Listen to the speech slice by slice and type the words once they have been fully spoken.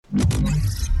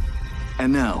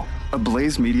And now, a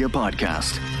Blaze Media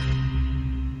podcast.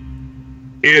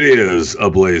 It is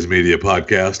a Blaze Media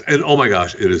podcast, and oh my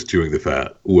gosh, it is Chewing the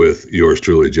Fat with yours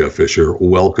truly, Jeff Fisher.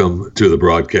 Welcome to the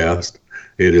broadcast.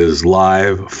 It is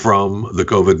live from the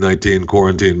COVID-19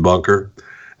 quarantine bunker,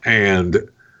 and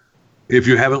if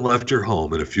you haven't left your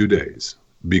home in a few days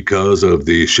because of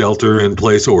the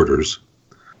shelter-in-place orders,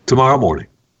 tomorrow morning,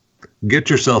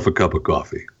 get yourself a cup of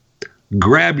coffee,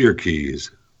 grab your keys,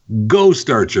 go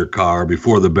start your car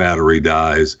before the battery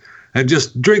dies, and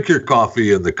just drink your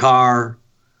coffee in the car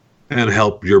and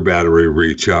help your battery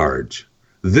recharge.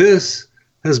 This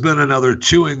has been another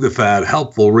Chewing the Fat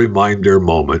helpful reminder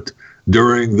moment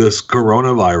during this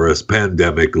coronavirus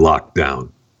pandemic lockdown.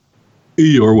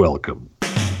 You're welcome.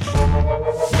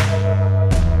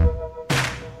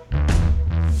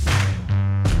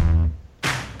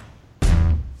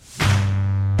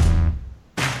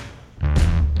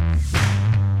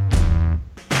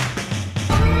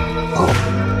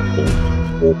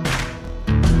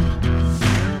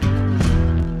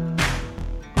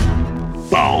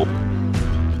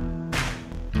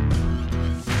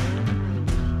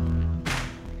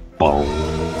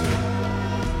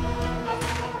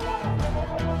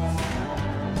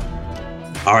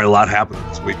 All right, a lot happened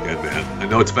this weekend, man. I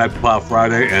know it's Fat Pile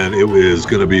Friday, and it is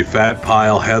going to be Fat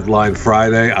Pile Headline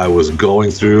Friday. I was going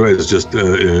through, it's just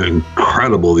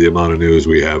incredible the amount of news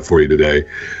we have for you today.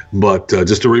 But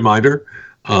just a reminder,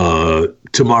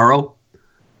 tomorrow,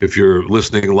 if you're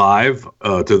listening live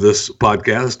to this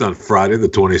podcast on Friday, the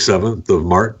 27th of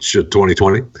March,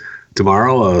 2020,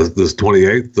 tomorrow, this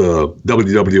 28th,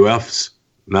 WWF's,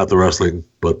 not the wrestling,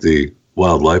 but the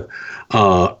wildlife,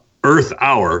 Earth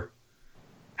Hour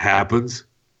happens.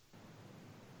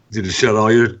 You just shut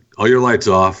all your lights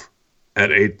off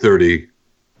at 8:30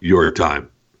 your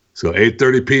time. So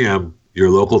 8:30 p.m.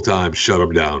 your local time, shut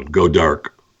them down, go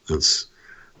dark. That's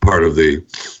part of the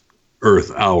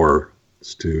Earth Hour,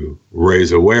 is to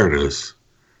raise awareness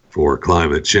for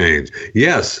climate change.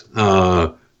 Yes,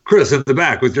 Chris in the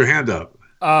back with your hand up.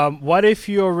 What if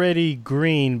you're already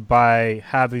green by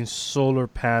having solar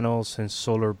panels and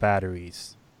solar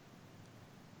batteries?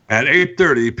 At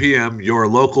 8:30 p.m. your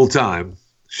local time,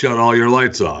 shut all your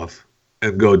lights off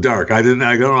and go dark. I don't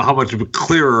know how much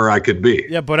clearer I could be.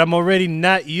 Yeah, but I'm already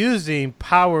not using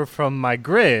power from my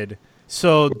grid.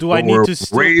 So do I need to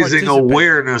still raising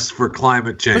awareness for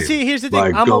climate change? But see, here's the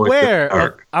thing. I'm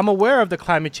aware of the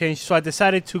climate change, so I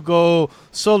decided to go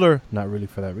solar. Not really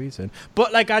for that reason,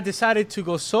 but like I decided to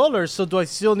go solar. So do I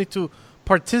still need to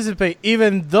participate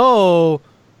even though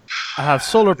I have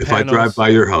solar panels? If I drive by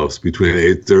your house between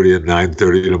 8:30 and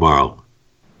 9:30 tomorrow,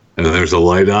 and there's a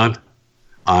light on,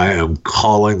 I am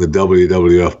calling the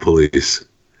WWF police.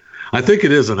 I think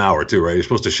it is an hour too, right? You're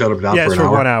supposed to shut them down for an hour? Yeah,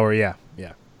 for 1 hour, yeah.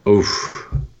 Oof.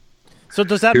 So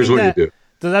does that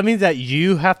mean that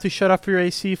you have to shut off your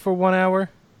AC for 1 hour?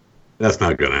 That's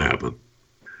not going to happen.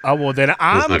 Oh, well, then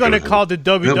I'm going to call the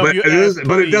WWF.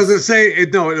 But it doesn't say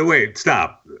it. No, wait,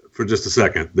 stop for just a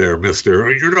second there,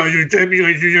 mister. You tell me your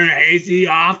AC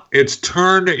off? It's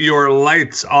turn your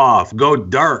lights off. Go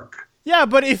dark. Yeah,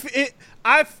 but if it,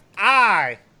 I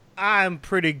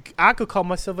could call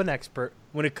myself an expert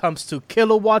when it comes to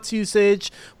kilowatts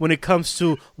usage, when it comes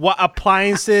to what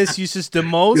appliances uses the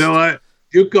most. You know what?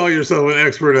 You call yourself an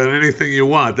expert on anything you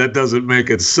want. That doesn't make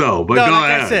it so. But no, go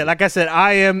ahead. Like I said,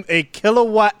 I am a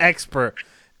kilowatt expert.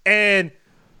 And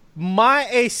my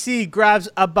AC grabs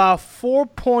about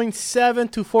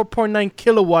 4.7 to 4.9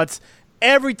 kilowatts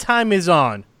every time it's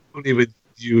on. Don't even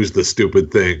use the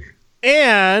stupid thing.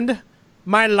 And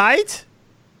my light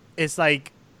is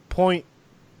like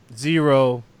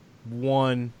 0.01,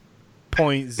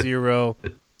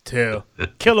 0.02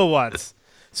 kilowatts.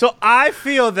 So I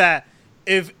feel that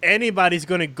if anybody's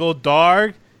going to go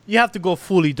dark, you have to go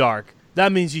fully dark.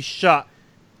 That means you shut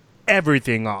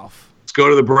everything off. Let's go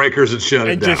to the breakers and shut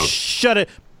it down. And just shut it.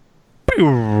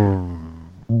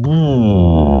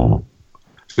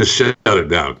 Just shut it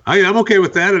down. I'm okay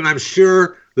with that, and I'm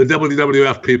sure the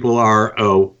WWF people are,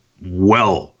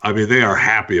 they are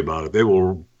happy about it. They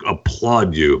will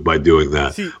applaud you by doing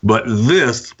that. But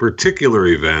this particular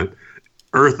event,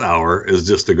 Earth Hour, is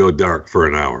just to go dark for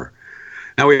an hour.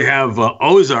 Now we have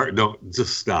Ozark. Don't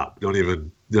just stop. Don't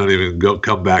even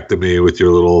come back to me with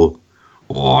your little,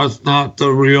 it's not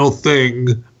the real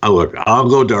thing. Look, I'll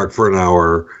go dark for an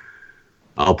hour.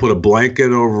 I'll put a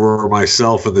blanket over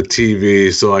myself and the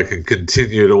TV so I can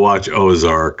continue to watch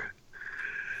Ozark.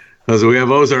 So we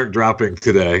have Ozark dropping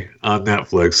today on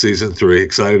Netflix, season 3.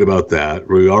 Excited about that.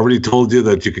 We already told you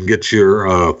that you can get your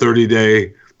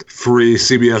 30-day free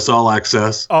CBS All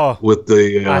Access with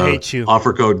the I hate you.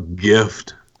 Offer code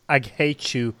GIFT. I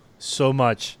hate you so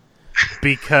much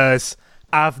because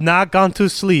I've not gone to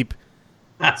sleep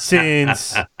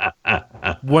since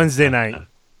Wednesday night.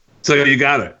 So you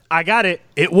got it. I got it.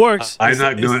 It works. I'm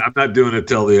not doing it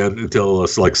till the end, until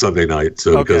it's like Sunday night.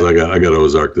 So because I got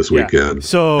Ozark this weekend.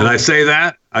 So and I say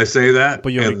that,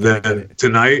 but and then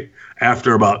tonight,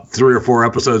 after about 3 or 4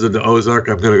 episodes into Ozark,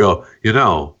 I'm gonna go.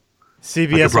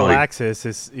 CBS All Access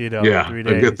is 3 days.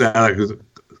 I get that.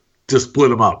 Just split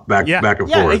them up back and forth.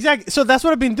 Yeah, exactly. So that's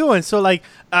what I've been doing. So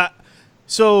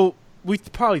so we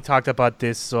probably talked about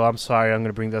this. So I'm sorry, I'm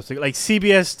gonna bring that up. Like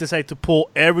CBS decided to pull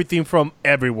everything from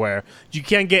everywhere. You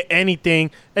can't get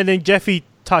anything. And then Jeffy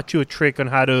taught you a trick on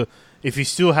how to, if you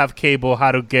still have cable,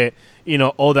 how to get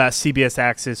all that CBS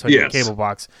access on your cable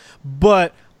box.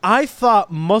 But I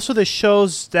thought most of the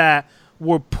shows that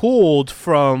were pulled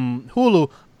from Hulu,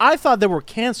 I thought they were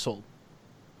canceled.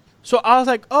 So I was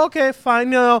like, okay,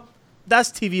 fine, that's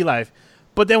TV Life.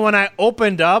 But then when I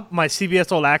opened up my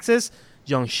CBS All Access,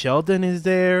 Young Sheldon is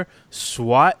there,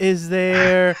 SWAT is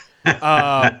there,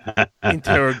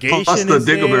 Interrogation Plus the is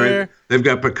Dingleberry. there. They've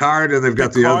got Picard and they've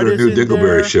got the other new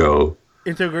Dingleberry show.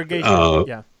 Interrogation,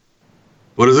 yeah.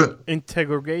 What is it?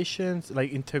 Interrogation.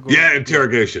 Yeah,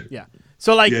 Interrogation. Yeah.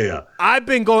 So I've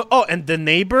been going. Oh, and The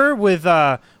Neighbor with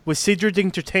Cedric the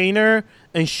Entertainer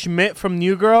and Schmidt from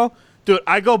New Girl. Dude,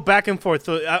 I go back and forth.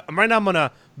 So right now I'm on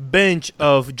a bench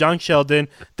of John Sheldon.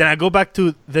 Then I go back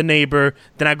to The Neighbor.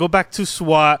 Then I go back to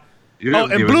SWAT. You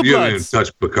haven't even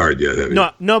touched Picard yet, have you?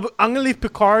 No, but I'm going to leave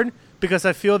Picard because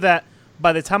I feel that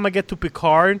by the time I get to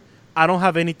Picard, I don't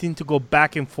have anything to go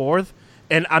back and forth.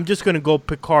 And I'm just going to go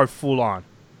Picard full on.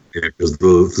 Yeah, because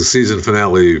the season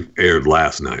finale aired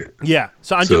last night. Yeah.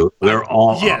 They're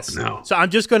all up now. So I'm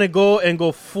just going to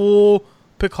go full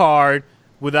Picard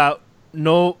without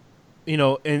no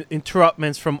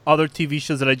interruptions from other TV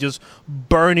shows that are just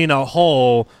burning a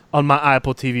hole on my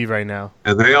Apple TV right now.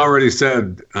 And they already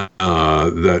said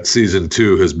that season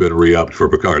 2 has been re-upped for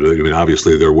Picard. I mean,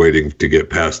 obviously they're waiting to get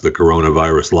past the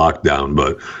coronavirus lockdown,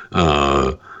 but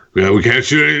we can't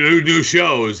shoot any new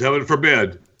shows. Heaven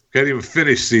forbid. Can't even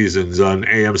finish seasons on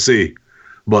AMC.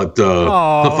 But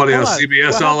funny how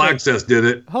CBS All Access did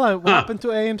it. Hold on, what happened to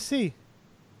AMC?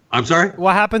 I'm sorry?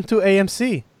 What happened to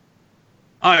AMC?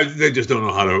 They just don't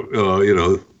know how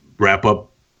to, wrap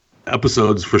up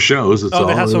episodes for shows. It's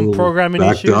they have some programming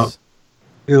issues?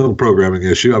 Programming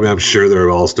issue. I mean, I'm sure they're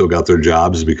all still got their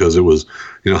jobs because it was,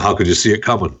 how could you see it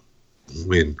coming? I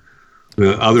mean,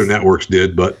 other networks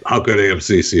did, but how could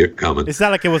AMC see it coming? It's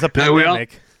not like it was a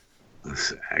pandemic.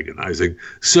 It's agonizing.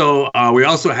 So we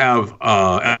also have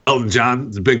Elton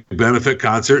John's big benefit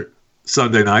concert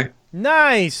Sunday night.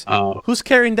 Nice. Who's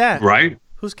carrying that? Right?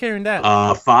 Who's carrying that?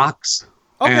 Fox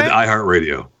and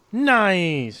iHeartRadio.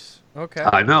 Nice. Okay.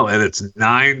 I know, and it's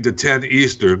 9 to 10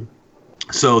 Eastern.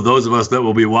 So those of us that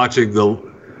will be watching the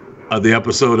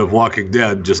episode of Walking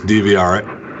Dead, just DVR it.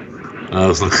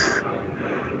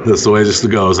 That's the way it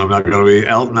goes. I'm not going to be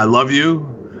Elton. I love you.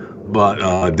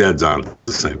 But Dead's on at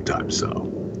the same time, so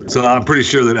I'm pretty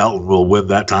sure that Elton will win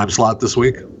that time slot this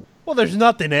week. Well, there's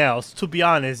nothing else. To be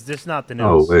honest, there's nothing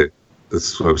else. Oh, wait.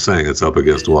 That's what I'm saying. It's up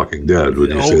against Walking Dead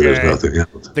when you say there's nothing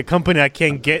else. The company that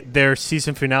can't get their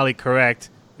season finale correct.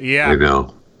 Yeah. I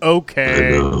know.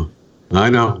 Okay. I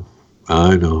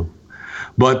know.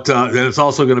 But then it's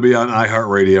also going to be on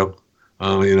iHeartRadio,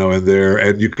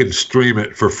 and you can stream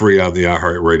it for free on the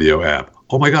iHeartRadio app.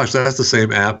 Oh, my gosh, that's the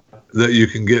same app that you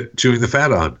can get Chewing the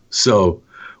Fat on. So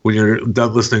when you're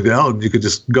done listening to Ellen, you could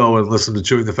just go and listen to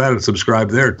Chewing the Fat and subscribe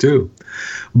there too.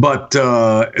 But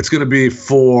it's going to be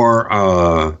for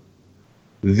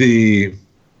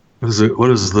what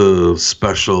is the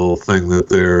special thing that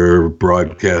they're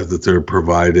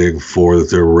providing for, that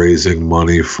they're raising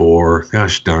money for?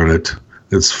 Gosh darn it.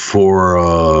 It's for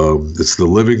it's the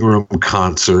Living Room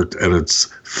Concert, and it's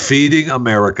Feeding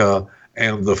America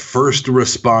and the First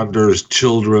Responders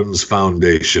Children's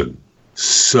Foundation.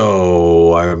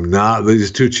 So these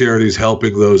two charities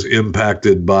helping those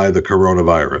impacted by the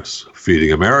coronavirus,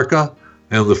 Feeding America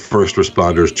and the First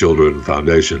Responders Children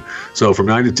Foundation. So from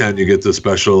 9 to 10, you get the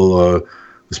special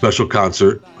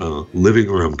concert, Living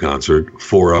Room Concert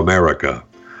for America.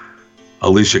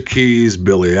 Alicia Keys,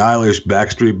 Billie Eilish,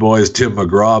 Backstreet Boys, Tim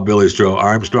McGraw, Billie Joe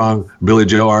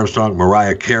Armstrong,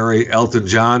 Mariah Carey, Elton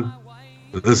John.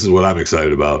 This is what I'm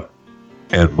excited about,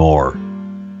 and more.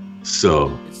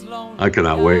 So, I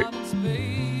cannot wait.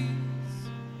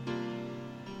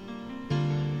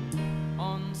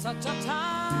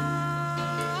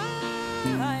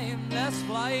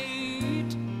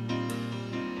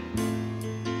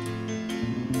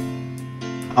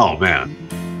 Oh, man.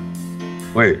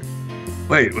 Wait.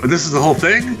 Wait, this is the whole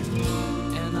thing?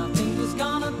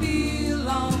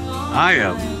 I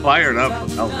am fired up about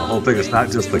the whole thing. It's not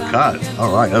just the cut.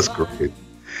 All right, that's great.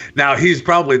 Now, he's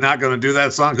probably not going to do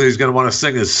that song because he's going to want to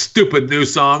sing his stupid new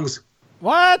songs.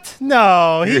 What?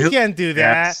 No, he can't do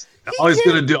that. All he's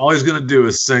going to do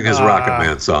is sing his Rocket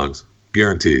Man songs.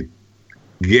 Guaranteed.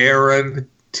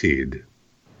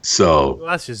 So well,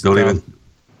 that's just don't dumb. even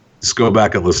just go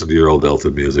back and listen to your old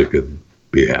Elton music and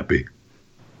be happy.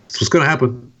 That's what's going to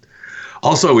happen.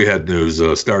 Also, we had news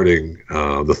starting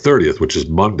the 30th, which is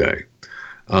Monday.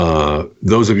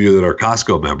 Those of you that are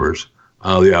Costco members,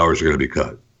 the hours are going to be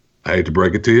cut. I hate to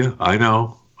break it to you. I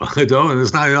know. I don't.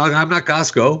 It's not. I'm not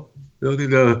Costco. You don't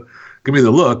need to give me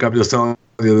the look. I'm just telling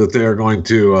you that they're going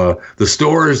to the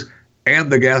stores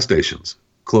and the gas stations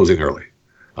closing early,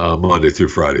 Monday through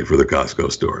Friday for the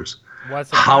Costco stores.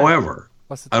 However,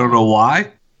 I don't know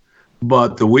why,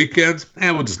 but the weekends,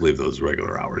 we'll just leave those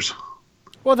regular hours.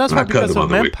 Well, that's not because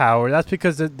of manpower. That's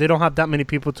because they don't have that many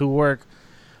people to work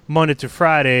Monday to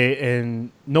Friday,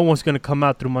 and no one's going to come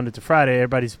out through Monday to Friday.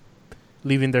 Everybody's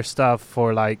leaving their stuff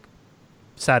for, like,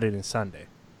 Saturday and Sunday.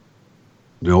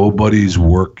 Nobody's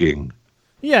working.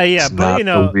 Yeah, it's but,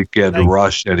 not the weekend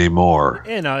rush anymore.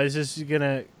 It's just going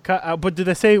to cut out. But did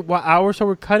they say what hours are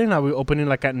we cutting? Are we opening,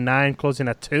 like, at 9, closing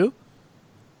at 2?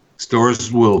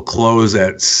 Stores will close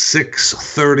at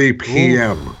 6:30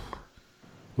 p.m.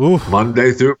 Oof.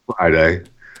 Monday through Friday.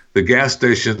 The gas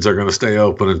stations are going to stay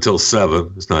open until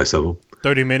 7. It's nice of them.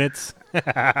 30 minutes.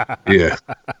 Yeah.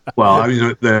 Well, I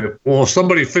mean, if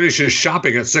somebody finishes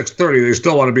shopping at 6:30, they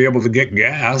still want to be able to get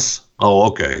gas. Oh,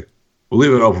 okay. We'll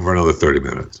leave it open for another 30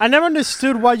 minutes. I never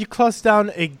understood why you close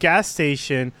down a gas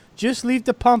station. Just leave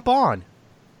the pump on.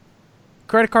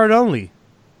 Credit card only.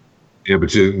 Yeah,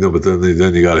 but then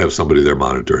you got to have somebody there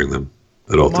monitoring them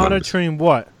at all times. Monitoring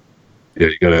what? Yeah,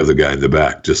 you got to have the guy in the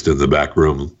back, just in the back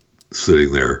room,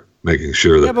 sitting there, making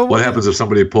sure that. Yeah, what happens if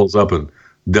somebody pulls up and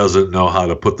doesn't know how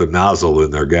to put the nozzle in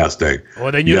their gas tank?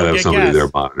 Well, then you don't get somebody gas. There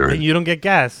monitoring. Then you don't get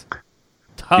gas.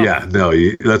 Tough. Yeah, no,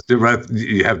 that's right.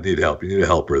 You need help. You need a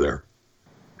helper there,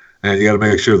 and you got to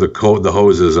make sure the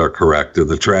hoses are correct and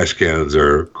the trash cans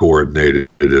are coordinated,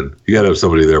 and you got to have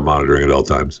somebody there monitoring at all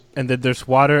times. And then there's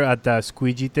water at the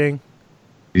squeegee thing.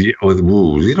 Yeah,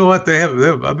 you know what?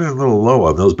 I've been a little low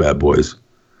on those bad boys.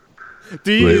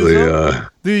 Do you use them?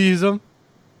 Do you use them?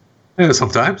 Yeah,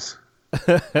 sometimes.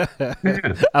 Yeah.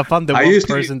 I found the I used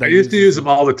to use them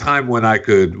all the time when I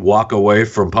could walk away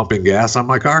from pumping gas on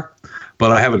my car,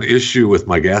 but I have an issue with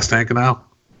my gas tank now,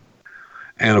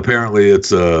 and apparently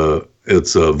it's a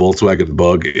Volkswagen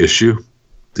Bug issue.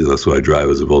 That's what I drive,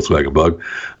 as a Volkswagen Bug.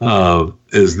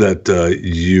 Is that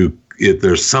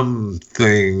there's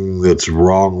something that's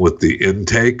wrong with the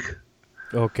intake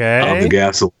of the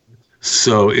gasoline.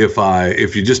 So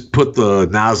if you just put the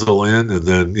nozzle in and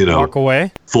then walk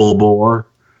away full bore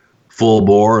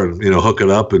and hook it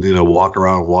up and walk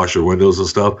around and wash your windows and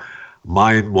stuff,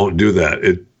 mine won't do that.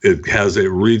 It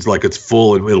reads like it's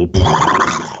full and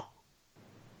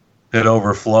it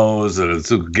overflows and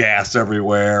it's gas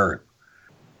everywhere.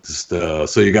 Just so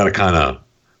you got to kind of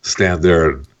stand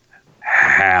there and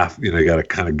you got to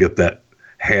kind of get that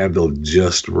handle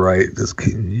just right.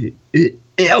 Okay,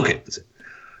 that's it.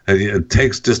 And it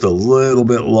takes just a little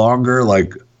bit longer,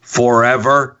 like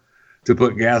forever, to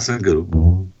put gas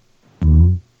in.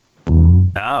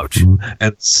 Ouch.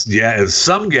 And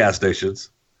some gas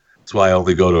stations, that's why I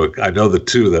only go to, I know the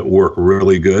two that work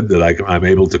really good, that I'm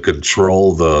able to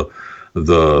control the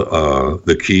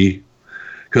key.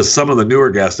 Because some of the newer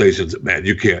gas stations, man,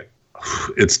 you can't,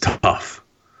 it's tough.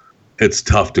 It's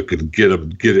tough to get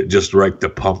it just right to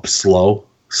pump slow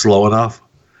enough.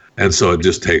 And so it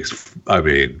just takes,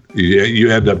 you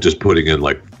end up just putting in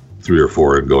like 3 or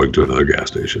 4 and going to another gas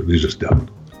station. You just don't.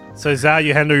 So is that how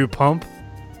you handle your pump?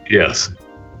 Yes.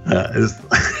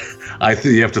 I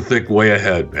think you have to think way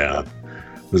ahead, man.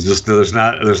 There's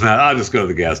not, I'll just go to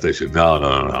the gas station.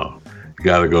 No. You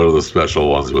got to go to the special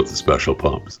ones with the special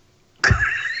pumps.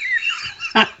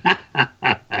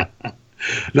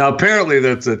 Now, apparently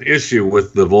that's an issue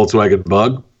with the Volkswagen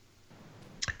Bug.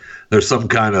 There's some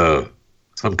kind of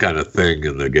thing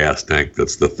in the gas tank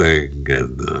that's the thing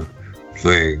and the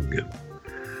thing. And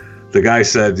the guy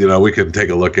said, we can take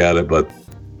a look at it, but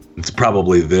it's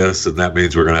probably this, and that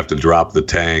means we're going to have to drop the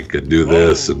tank and do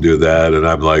this and do that. And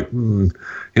I'm like, you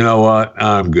know what?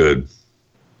 I'm good.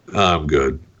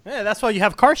 Yeah, that's why you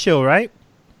have Car Show, right?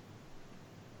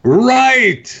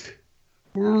 Right.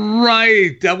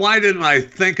 Why didn't I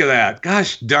think of that?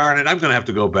 Gosh darn it. I'm going to have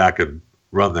to go back and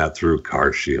run that through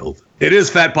Car Shield. It is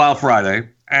Fat Pile Friday,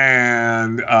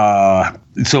 and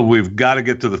So we've got to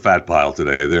get to the fat pile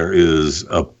today. There is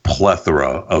a plethora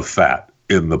of fat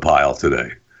in the pile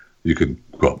today. You can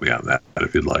quote me on that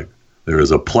if you'd like. There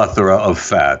is a plethora of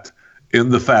fat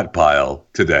in the fat pile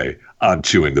today on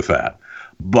Chewing the Fat.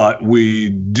 But we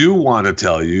do want to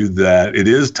tell you that it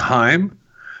is time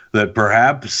that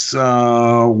perhaps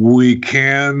we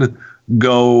can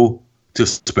go to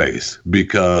space,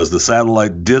 because the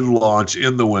satellite did launch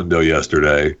in the window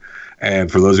yesterday.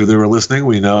 And for those of you that were listening,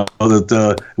 we know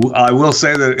that I will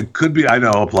say that it could be, I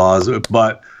know, applause,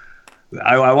 but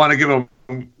I want to give them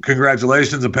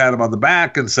congratulations and pat them on the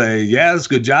back and say, yes,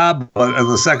 good job. But in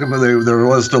the second, there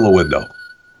was still a window,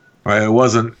 right? It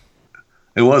wasn't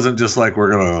just like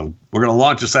we're gonna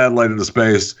launch a satellite into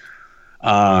space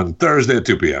on Thursday at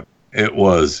 2 p.m. It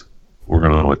was, we're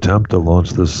going to attempt to launch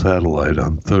this satellite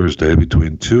on Thursday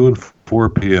between 2 and 4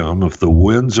 p.m. if the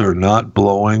winds are not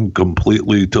blowing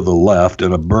completely to the left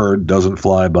and a bird doesn't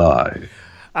fly by.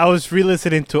 I was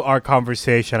re-listening to our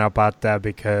conversation about that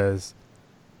because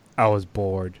I was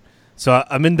bored. So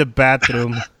I'm in the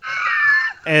bathroom,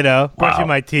 brushing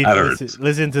my teeth,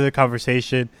 listening to the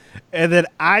conversation. And then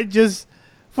I just,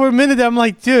 for a minute, I'm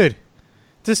like, dude,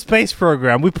 the space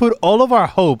program. We put all of our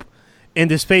hope in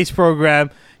the space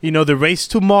program. You know, the race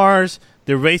to Mars,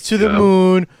 the race to the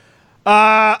moon.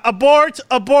 Abort.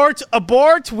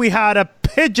 We had a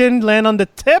pigeon land on the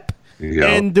tip. Yep.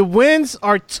 And the winds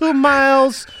are 2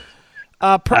 miles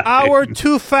per hour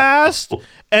too fast.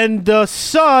 And the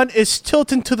sun is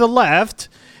tilting to the left.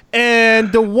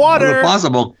 And the water...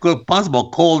 possible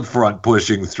cold front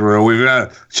pushing through. We've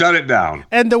got to shut it down.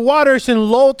 And the water's in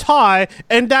low tide.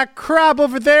 And that crab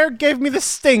over there gave me the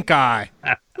stink eye.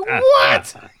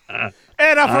 What?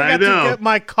 And I forgot to get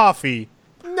my coffee.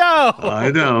 No.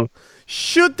 I know.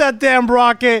 Shoot that damn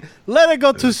rocket. Let it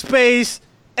go to space.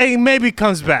 And maybe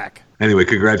comes back. Anyway,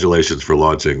 congratulations for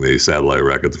launching the satellite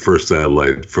rocket, the first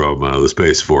satellite from the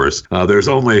Space Force. There's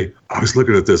only, I was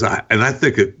looking at this, and I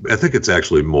think it's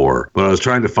actually more, but I was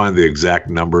trying to find the exact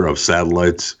number of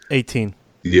satellites. 18.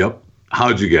 Yep.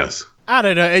 How'd you guess? I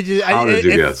don't know.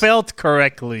 It felt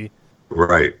correctly.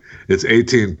 Right. It's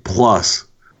 18 plus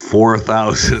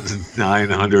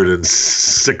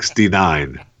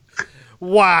 4,969.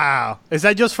 Wow. Is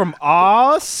that just from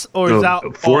us? Or is that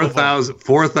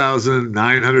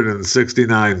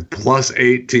 4,969 plus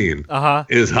 18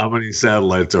 is how many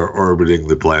satellites are orbiting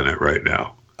the planet right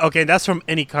now. Okay, that's from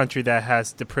any country that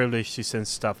has the privilege to send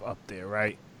stuff up there,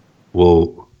 right?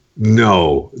 Well,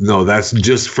 no, that's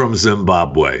just from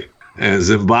Zimbabwe. And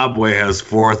Zimbabwe has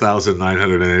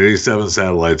 4,987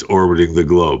 satellites orbiting the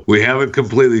globe. We haven't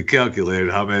completely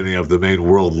calculated how many of the main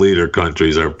world leader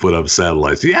countries are put up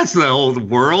satellites. Yes, the whole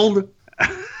world.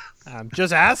 I'm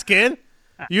just asking.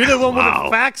 You're the one with the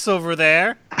facts over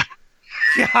there.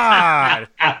 God.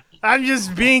 I'm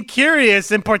just being curious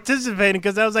and participating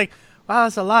because I was like, wow,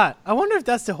 that's a lot. I wonder if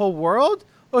that's the whole world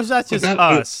or is that just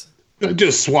us?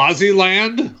 Just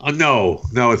Swaziland? No,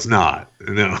 it's not.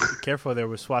 No. Careful there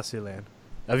with Swaziland.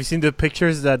 Have you seen the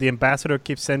pictures that the ambassador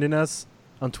keeps sending us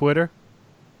on Twitter?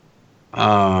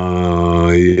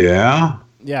 Yeah.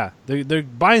 Yeah, they're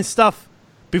buying stuff.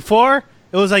 Before,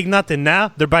 it was like nothing.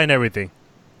 Now, they're buying everything.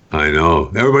 I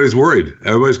know. Everybody's worried.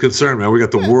 Everybody's concerned, man. We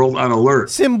got the world on alert.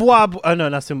 Zimbabwe. Oh, no,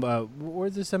 not Zimbabwe.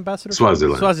 Where's this ambassador?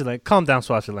 Swaziland. Calm down,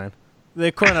 Swaziland.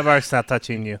 The coronavirus is not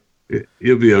touching you.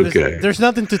 You'll be okay. There's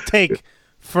nothing to take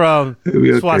from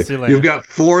Swaziland. You've got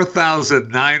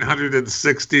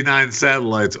 4,969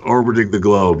 satellites orbiting the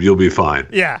globe. You'll be fine.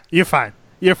 Yeah, you're fine.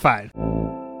 You're fine.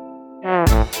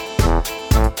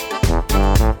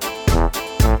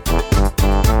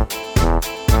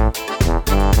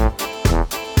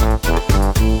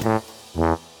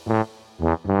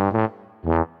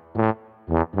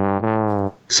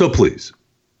 So please,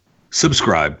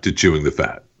 subscribe to Chewing the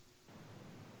Fat.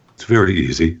 It's very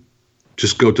easy.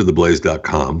 Just go to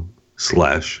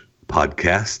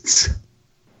theblaze.com/podcasts.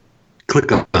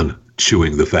 Click on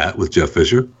Chewing the Fat with Jeff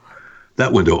Fisher.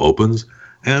 That window opens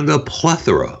and a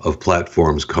plethora of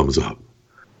platforms comes up.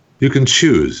 You can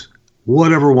choose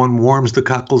whatever one warms the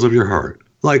cockles of your heart,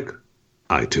 like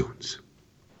iTunes,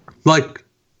 like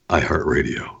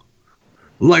iHeartRadio,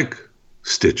 like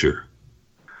Stitcher,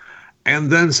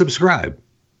 and then subscribe.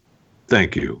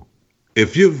 Thank you.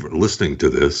 If you're listening to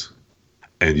this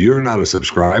and you're not a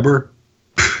subscriber,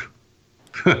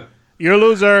 you're a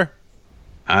loser.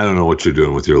 I don't know what you're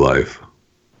doing with your life.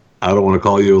 I don't want to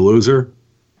call you a loser,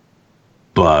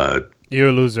 but you're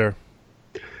a loser.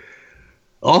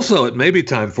 Also, it may be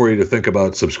time for you to think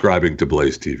about subscribing to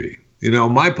Blaze TV. You know,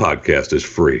 my podcast is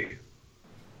free.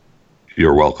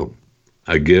 You're welcome.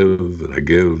 I give and I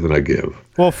give and I give.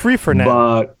 Well, free for now.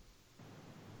 But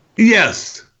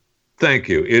Yes. Thank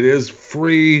you. It is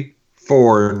free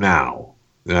for now.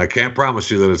 And I can't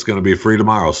promise you that it's going to be free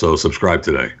tomorrow, so subscribe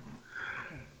today.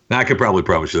 Now, I can probably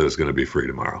promise you that it's going to be free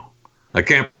tomorrow. I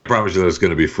can't promise you that it's going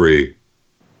to be free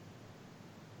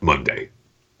Monday.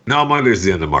 No, Monday's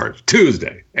the end of March.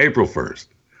 Tuesday, April 1st.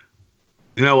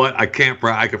 You know what? I can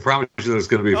promise you that it's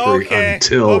going to be free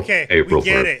until April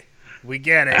 1st. We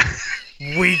get it.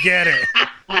 We get it.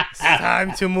 It's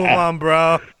time to move on,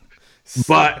 bro.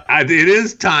 But it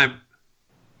is time.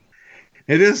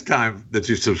 It is time that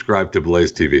you subscribe to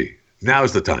Blaze TV. Now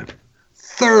is the time.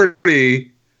 $30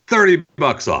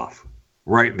 off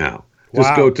right now.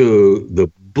 Just go to the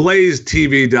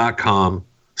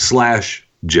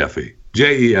blazetv.com/Jeffy.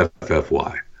 Jeffy.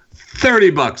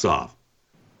 $30 off.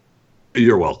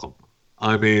 You're welcome.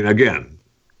 I mean, again,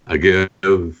 I give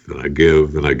and I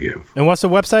give and I give. And what's the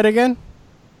website again?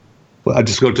 Well, I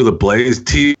just go to the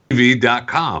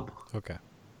blazetv.com. Okay.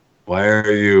 Why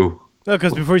are you? No,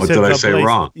 because before you what said did I say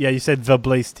wrong? Yeah, you said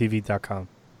theblazetv.com.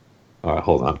 All right,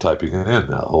 hold on. I'm typing it in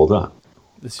now. Hold on.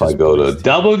 If I go to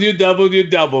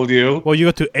www. Well, you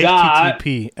go to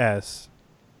https.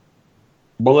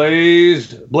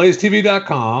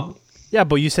 blazetv.com. Yeah,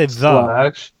 but you said /Jeffy. All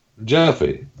right,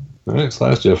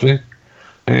 /Jeffy.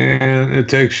 And it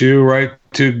takes you right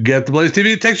to get the Blaze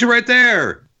TV. It takes you right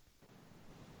there.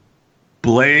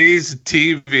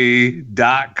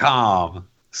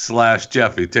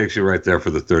 blazetv.com/Jeffy takes you right there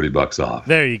for the $30 off.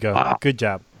 There you go. Wow. Good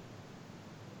job.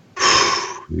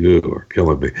 You are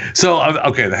killing me. So,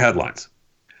 okay, the headlines.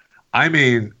 I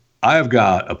mean, I've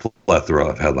got a plethora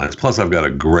of headlines. Plus, I've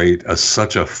got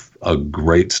such a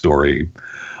great story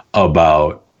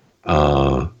about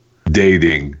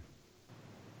dating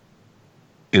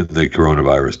in the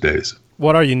coronavirus days.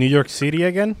 What are you, New York City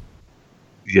again?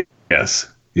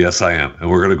 Yes, I am. And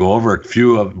we're going to go over a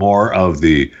few more of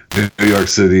the New York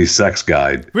City sex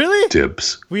guide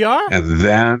tips. We are? And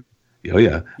then,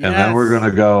 and then we're going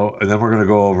to go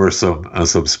over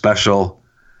some special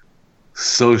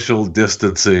social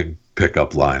distancing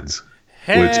pickup lines,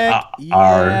 which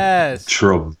are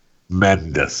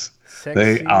tremendous. Sexy.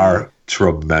 They are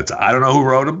tremendous. I don't know who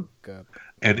wrote them. Good.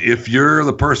 And if you're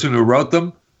the person who wrote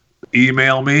them,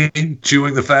 email me,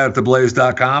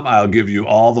 chewingthefat@theblaze.com. I'll give you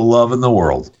all the love in the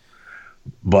world.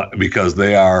 But because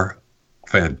they are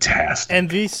fantastic.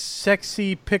 And these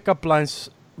sexy pickup lines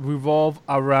revolve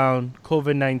around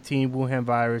COVID-19, Wuhan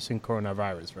virus, and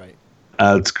coronavirus, right?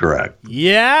 That's correct.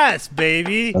 Yes,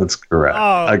 baby. That's correct.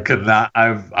 Oh. I could not.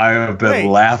 I have been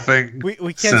laughing we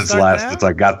can't since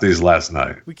I got these last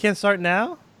night. We can't start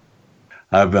now?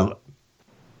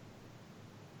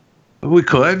 We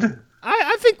could.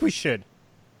 I think we should.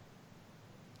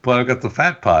 But I've got the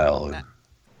fat pile.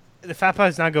 The fat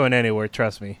pile's not going anywhere,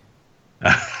 trust me.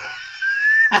 The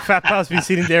fat pile's been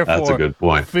sitting there for a good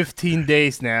point. 15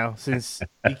 days now since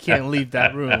he can't leave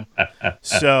that room.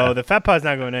 So the fat pile's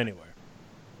not going anywhere.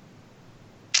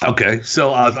 Okay,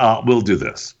 so we'll do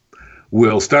this.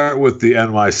 We'll start with the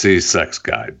NYC sex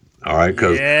guide, all right?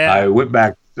 Because I went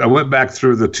back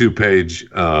through the 2-page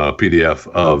PDF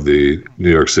of the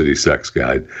New York City sex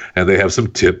guide, and they have some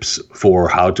tips for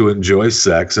how to enjoy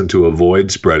sex and to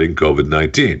avoid spreading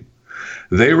COVID-19.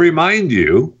 They remind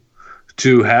you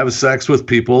to have sex with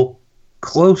people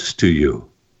close to you.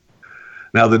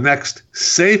 Now, the next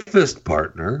safest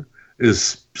partner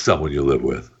is someone you live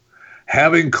with.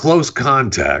 Having close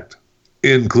contact,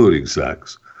 including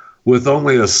sex, with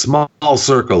only a small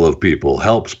circle of people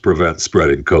helps prevent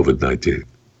spreading COVID-19.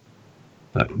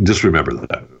 Just remember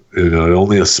that.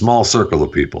 Only a small circle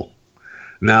of people.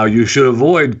 Now, you should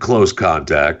avoid close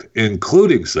contact,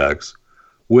 including sex,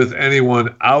 with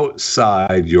anyone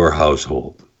outside your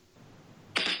household.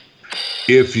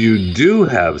 If you do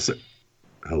have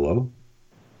hello?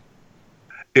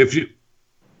 If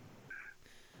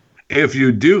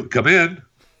you do come in,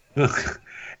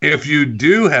 if you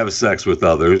do have sex with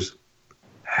others,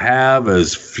 have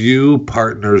as few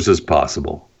partners as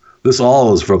possible. This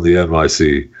all is from the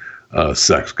NYC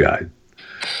sex guide.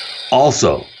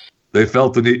 Also, they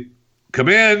felt the need. Come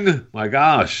in, my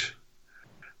gosh.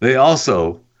 They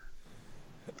also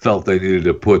felt they needed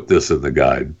to put this in the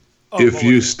guide. If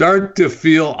you start to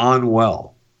feel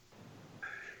unwell,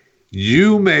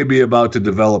 you may be about to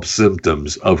develop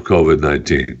symptoms of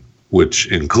COVID-19,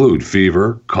 which include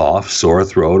fever, cough, sore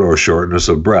throat, or shortness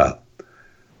of breath.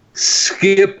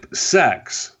 Skip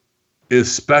sex,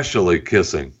 especially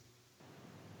kissing.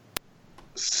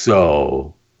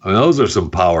 So, those are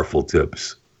some powerful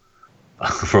tips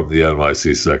from the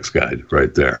NYC sex guide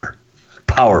right there.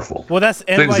 Powerful. Well, that's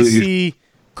NYC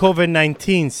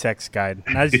COVID-19 sex guide.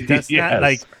 That's yes. Not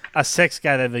like a sex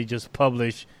guide that they just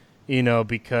publish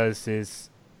because it's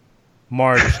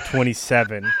March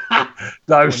 27.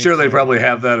 No, I'm sure they probably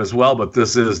have that as well, but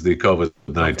this is the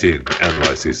COVID-19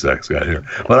 NYC Sex Guy here.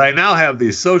 But I now have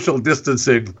these social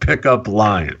distancing pickup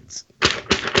lines.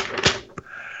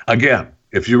 Again,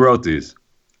 if you wrote these,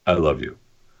 I love you.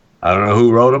 I don't know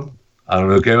who wrote them. I don't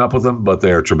know who came up with them, but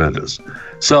they are tremendous.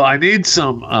 So I need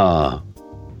some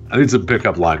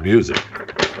pickup line music.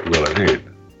 What I need.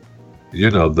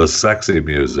 The sexy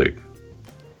music.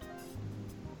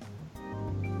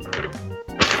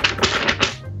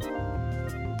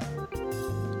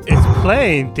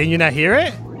 Playing. Did you not hear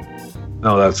it?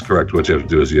 No, that's correct. What you have to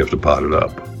do is you have to pot it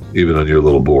up, even on your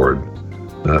little board.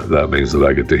 That means that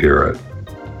I get to hear it.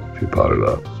 If you pot it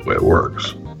up, that's the way it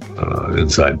works.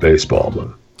 Inside baseball, but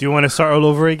do you want to start all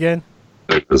over again?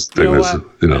 This thing is, a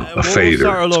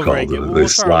fader. It's called. They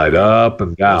slide up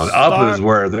and down. Up is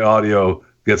where the audio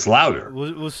gets louder.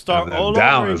 We'll start all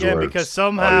over again because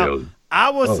somehow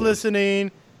I was listening,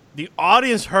 the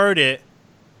audience heard it,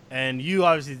 and you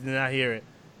obviously did not hear it.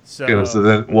 So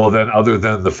then other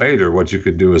than the fader, what you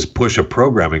can do is push a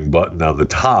programming button on the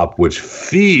top, which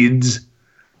feeds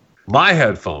my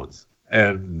headphones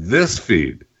and this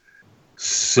feed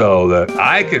so that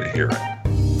I can hear it.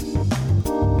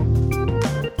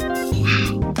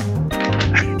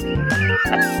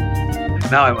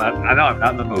 Now I'm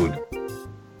not in the mood.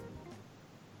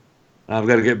 I've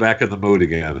got to get back in the mood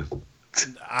again.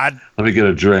 Let me get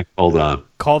a drink. Hold on.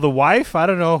 Call the wife? I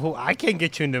don't know who. I can't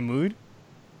get you in the mood.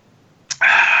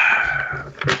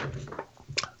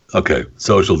 Okay,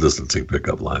 social distancing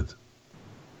pickup lines.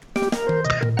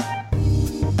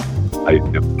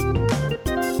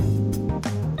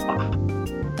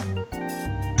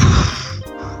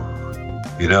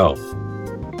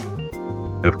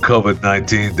 If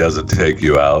COVID-19 doesn't take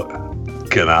you out,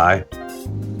 can I?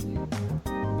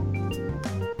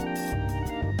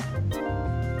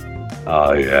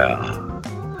 Oh, yeah.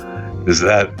 Is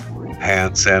that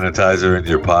hand sanitizer in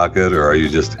your pocket, or are you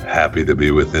just happy to be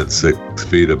within 6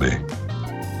 feet of me?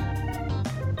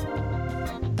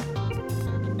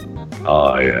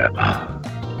 Oh, yeah.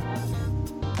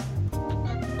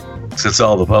 Since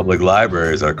all the public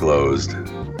libraries are closed,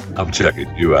 I'm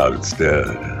checking you out instead.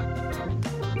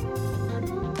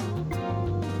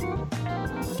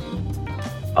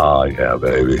 Oh, yeah,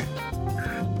 baby.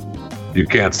 You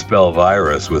can't spell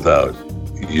virus without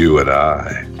you and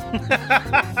I.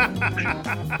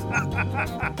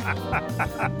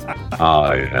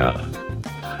 Oh, yeah.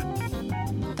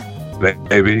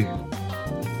 Baby,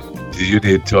 do you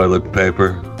need toilet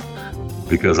paper?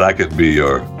 Because I can be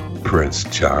your Prince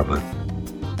Charming.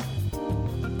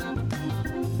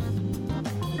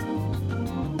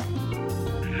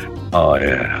 Oh,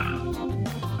 yeah.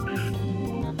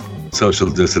 Social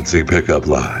distancing pickup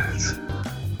lines.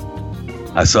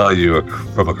 I saw you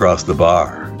from across the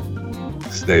bar.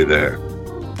 Stay there.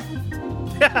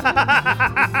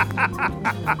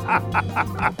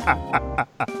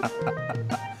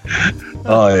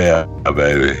 Oh, yeah,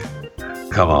 baby.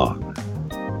 Come on.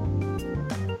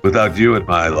 Without you in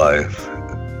my life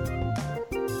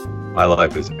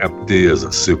is empty as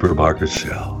a supermarket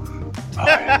shelf. Oh,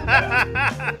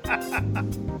 yeah.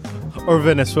 Or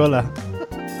Venezuela.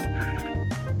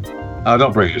 Oh,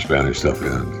 don't bring your Spanish stuff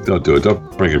in. Don't do it.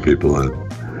 Don't bring your people in.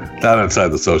 Not inside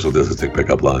the social distancing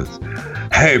pickup lines.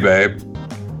 Hey, babe.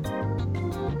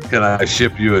 Can I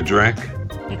ship you a drink?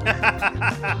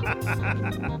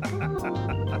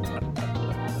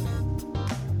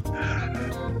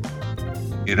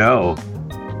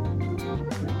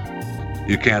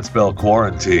 You can't spell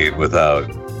quarantine without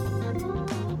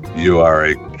you are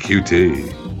a QT.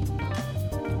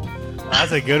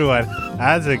 That's a good one.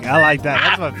 I like that.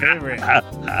 That's my favorite.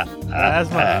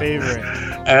 That's my favorite.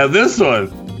 And this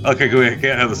one, okay, we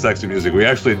can't have the sexy music. We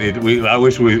actually need. I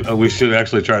wish we should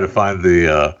actually try to find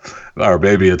the our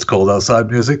Baby It's Cold Outside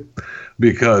music,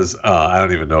 because I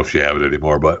don't even know if you have it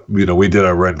anymore. But we did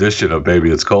a rendition of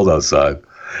Baby It's Cold Outside,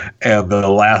 and the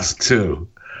last two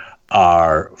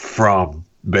are from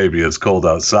Baby It's Cold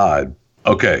Outside.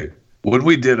 Okay, when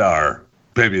we did our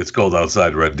Baby It's Cold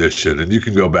Outside rendition, and you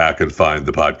can go back and find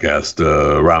the podcast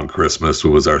around Christmas. It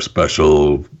was our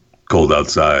special Cold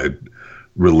Outside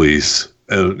release.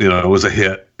 And, it was a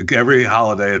hit. Every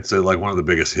holiday, it's like one of the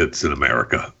biggest hits in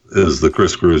America is the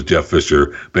Chris Cruz, Jeff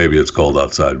Fisher, Baby It's Cold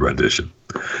Outside rendition.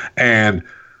 And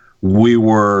we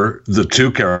were the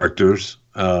two characters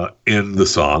in the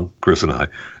song, Chris and I.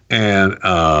 And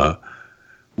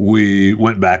we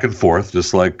went back and forth,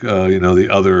 just like, the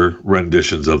other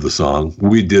renditions of the song.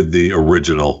 We did the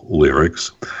original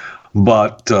lyrics.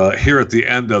 But here at the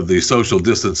end of the social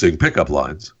distancing pickup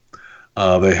lines,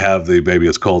 they have the Baby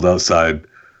It's Cold Outside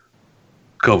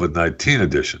COVID-19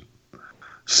 edition.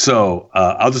 So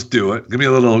I'll just do it. Give me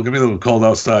a little cold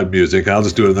outside music. I'll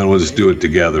just do it, and then we'll just do it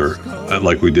together,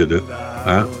 like we did it.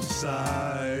 Huh?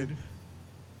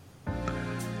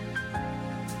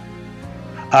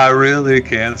 I really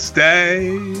can't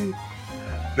stay.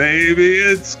 Baby,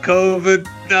 it's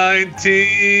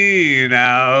COVID-19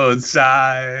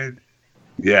 outside.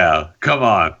 Yeah, come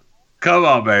on,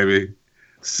 baby.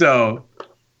 So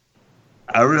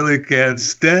I really can't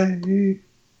stay.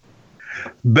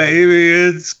 Baby,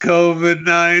 it's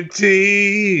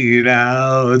COVID-19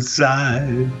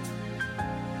 outside.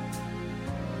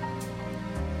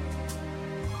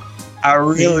 I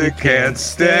really can't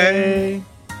stay.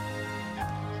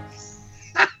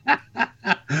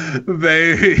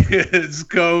 Baby, it's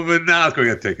COVID now. We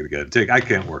gotta take it again. I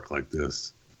can't work like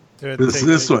this. This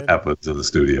is what happens in the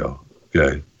studio.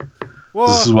 Okay. Whoa.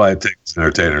 This is why it takes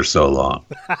entertainers so long.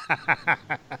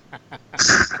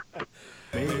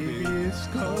 Baby, it's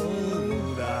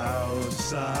cold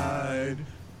outside.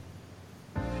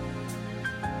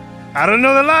 I don't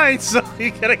know the lines, so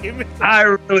you gotta give me. I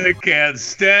really can't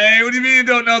stay. What do you mean you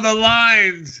don't know the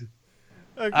lines?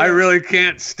 Okay. I really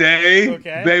can't stay.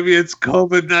 Okay. Baby, it's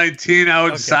COVID-19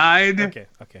 outside. Okay.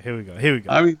 Here we go.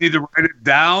 I mean, you need to write it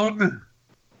down.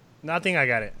 No, I think I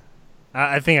got it.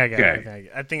 I think I got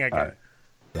it. I think I got it.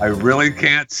 I really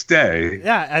can't stay.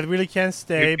 Yeah, I really can't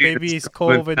stay. Baby, it's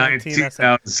COVID-19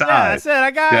 outside. Yeah, I said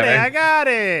I got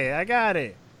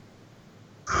it.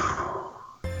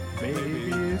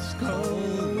 Baby, it's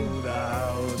cold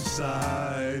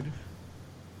outside.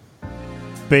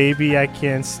 Baby, I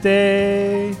can't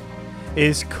stay.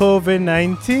 It's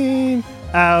COVID-19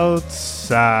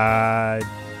 outside.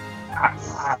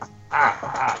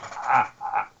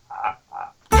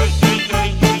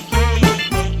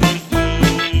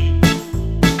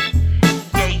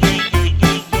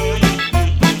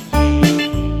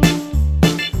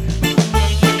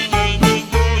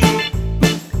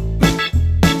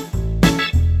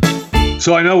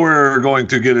 So I know we're going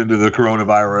to get into the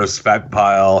coronavirus Fat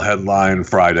Pile headline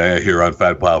Friday here on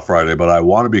Fat Pile Friday, but I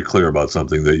want to be clear about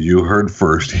something that you heard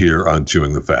first here on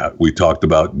Chewing the Fat. We talked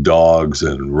about dogs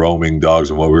and roaming dogs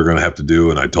and what we were going to have to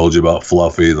do, and I told you about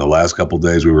Fluffy. In the last couple of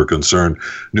days, we were concerned.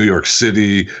 New York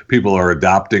City, people are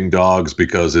adopting dogs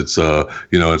because it's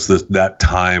that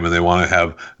time, and they want to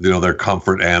have their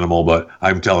comfort animal. But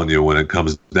I'm telling you, when it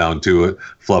comes down to it,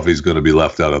 Fluffy's going to be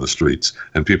left out on the streets,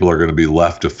 and people are going to be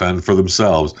left to fend for themselves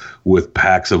with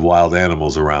packs of wild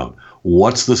animals around.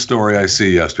 What's the story I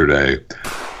see yesterday?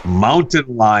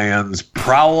 Mountain lions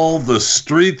prowl the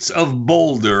streets of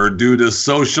Boulder due to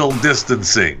social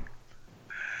distancing.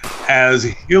 As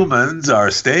humans are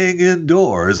staying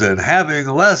indoors and having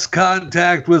less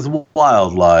contact with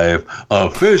wildlife,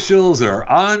 officials are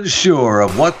unsure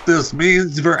of what this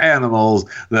means for animals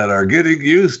that are getting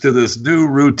used to this new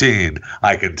routine.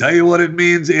 I can tell you what it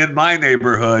means in my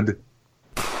neighborhood.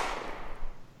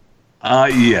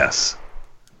 Yes.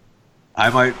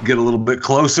 I might get a little bit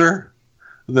closer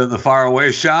than the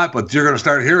faraway shot, but you're going to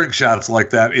start hearing shots like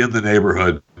that in the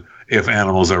neighborhood if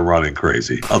animals are running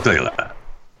crazy. I'll tell you that.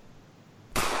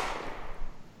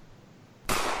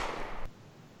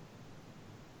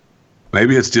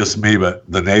 Maybe it's just me, but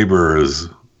the neighbor is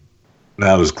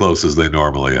not as close as they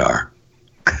normally are.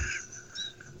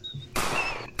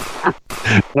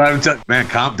 Well, I'm telling you, man,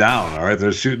 calm down, all right?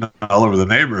 They're shooting all over the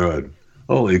neighborhood.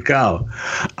 Holy cow.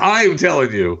 I'm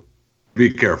telling you, be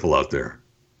careful out there.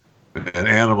 And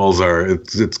animals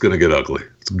it's going to get ugly.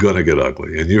 It's going to get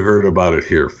ugly. And you heard about it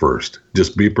here first.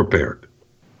 Just be prepared.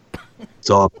 It's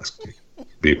all I'm asking.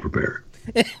 Be prepared.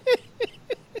 But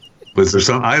is there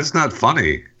something? It's not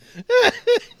funny. I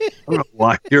don't know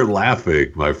why you're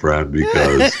laughing, my friend,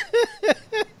 because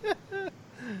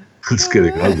it's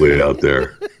getting ugly out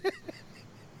there.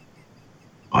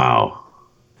 Wow.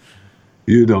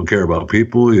 You don't care about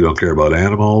people. You don't care about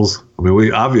animals. I mean, we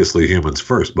obviously humans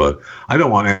first, but I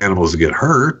don't want animals to get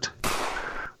hurt.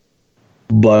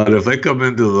 But if they come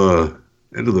into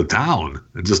the town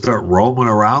and just start roaming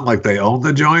around like they own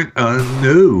the joint,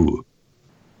 no.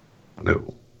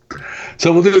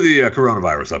 So we'll do the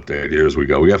coronavirus update here as we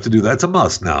go. We have to do that. It's a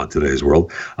must now in today's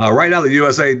world. Right now, the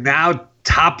USA now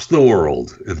tops the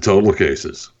world in total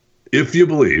cases. If you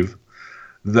believe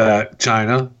that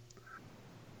China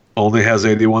only has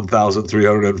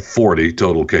 81,340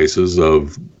 total cases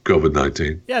of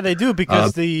COVID-19. Yeah, they do,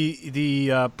 because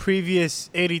the previous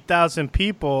 80,000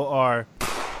 people are...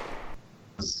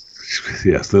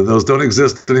 Yes, those don't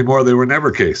exist anymore. They were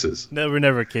never cases. They were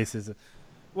never cases.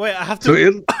 Wait, I have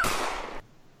to...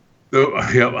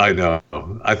 Yeah, I know.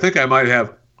 I think I might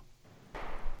have...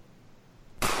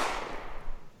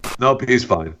 nope, he's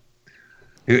fine.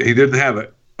 He didn't have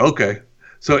it. Okay.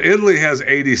 So Italy has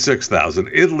 86,000.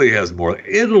 Italy has more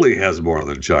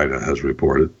than China has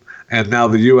reported. And now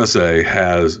the USA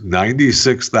has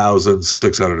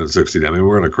 96,660. I mean,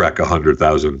 we're going to crack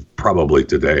 100,000 probably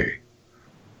today.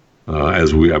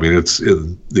 It's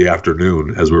in the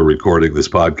afternoon as we're recording this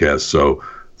podcast. So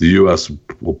the U.S.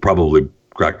 will probably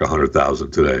crack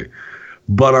 100,000 today.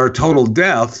 But our total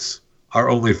deaths are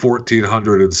only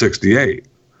 1,468.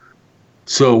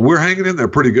 So we're hanging in there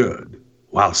pretty good.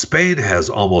 Wow, Spain has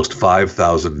almost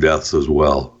 5,000 deaths as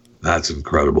well. That's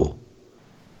incredible.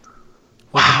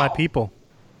 Look at my people.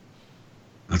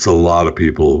 That's a lot of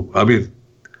people. I mean,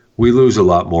 we lose a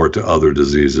lot more to other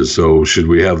diseases. So should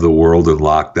we have the world in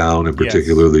lockdown, in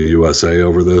particular the USA,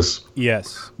 over this?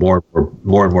 Yes. More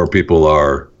and more people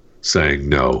are saying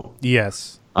no.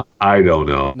 Yes. I don't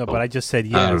know. No, but I just said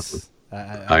yes.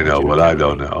 I know, but I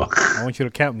don't know. I want you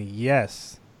to count me.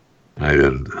 Yes. I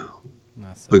didn't.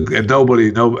 And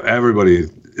everybody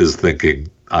is thinking,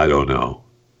 I don't know.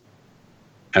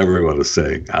 Everyone is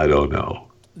saying, I don't know.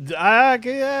 I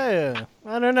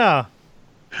don't know.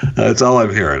 That's all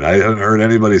I'm hearing. I haven't heard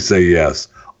anybody say yes.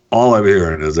 All I'm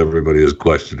hearing is everybody is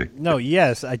questioning. No,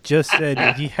 yes. I just said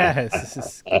yes. This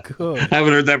is good. I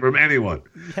haven't heard that from anyone.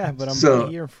 Yeah, but I'm right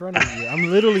here in front of you.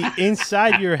 I'm literally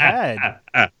inside your head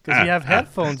because you have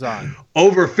headphones on.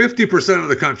 Over 50% of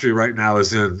the country right now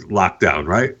is in lockdown,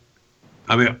 right?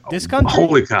 I mean, this country?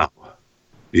 Holy cow.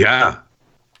 Yeah.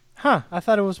 Huh. I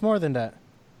thought it was more than that.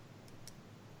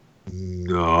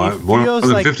 No, more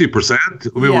than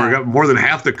 50%? I mean, we got more than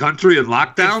half the country in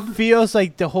lockdown? It feels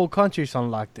like the whole country's on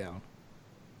lockdown.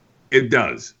 It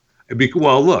does.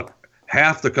 Well, look,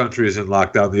 half the country is in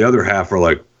lockdown. The other half are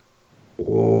like,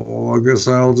 oh, I guess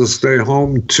I'll just stay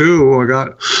home too. I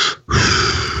got,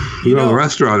 the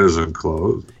restaurant isn't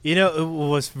closed.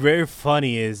 What's very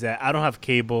funny is that I don't have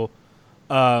cable.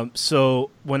 So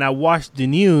when I watch the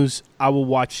news, I will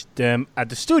watch them at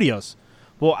the studios.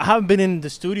 Well, I haven't been in the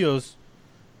studios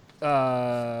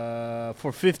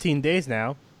for 15 days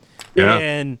now. Yeah.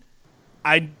 And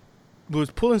I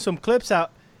was pulling some clips out.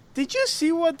 Did you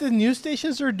see what the news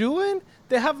stations are doing?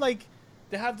 They have the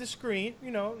screen,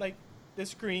 the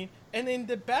screen. And in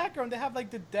the background, they have like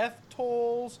the death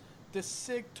tolls, the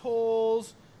sick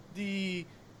tolls, they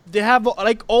have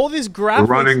like all these graphics.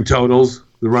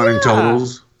 The running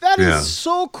totals. That is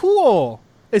so cool.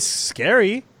 It's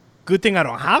scary. Good thing I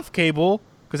don't have cable.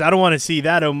 Because I don't want to see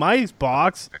that on my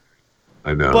box.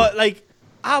 I know. But,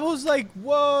 I was like,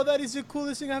 whoa, that is the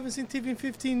coolest thing. I haven't seen TV in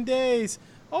 15 days.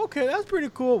 Okay, that's pretty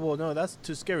cool. Well, no, that's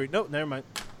too scary. No, never mind.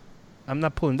 I'm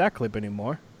not pulling that clip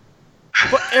anymore.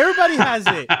 But everybody has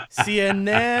it.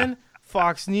 CNN,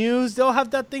 Fox News, they'll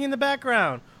have that thing in the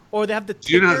background. Or they have the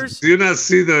tickers. Do you not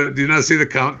see the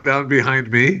countdown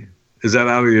behind me? Is that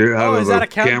out of your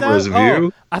camera's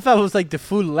view? I thought it was like the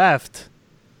food left.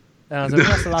 I was like,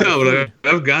 that's a lot of food.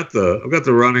 I've got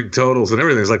the running totals and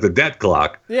everything. It's like the debt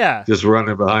clock. Yeah. Just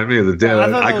running behind me.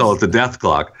 I call it the death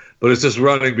clock, but it's just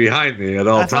running behind me at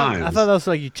all times. I thought that was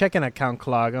like your checking account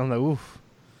clock. I'm like, oof.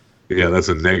 Yeah, that's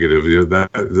a negative.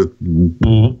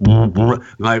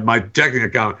 My checking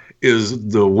account is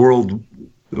the world,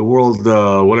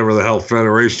 whatever the hell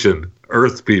Federation,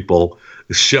 Earth people,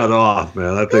 shut off,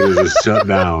 man. That thing is just shut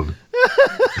down.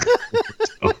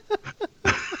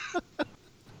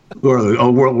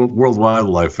 World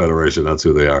Wildlife Federation. That's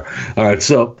who they are. All right,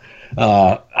 so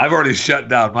I've already shut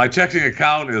down. My checking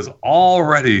account is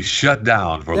already shut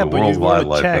down for the World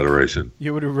Wildlife Federation.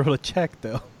 You would have wrote a check,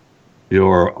 though.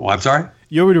 I'm sorry?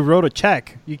 You already wrote a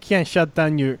check. You can't shut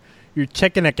down your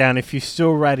checking account if you're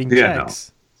still writing checks. No,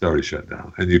 it's already shut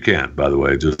down. And you can, by the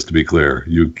way, just to be clear,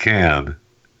 you can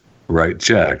write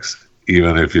checks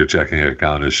even if your checking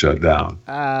account is shut down.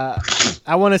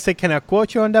 I want to say, can I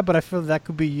quote you on that? But I feel that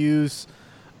could be used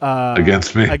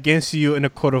against me, against you in a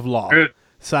court of law.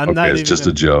 So I'm not. It's just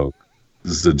a joke.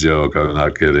 This is a joke. I'm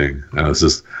not kidding. It's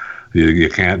just you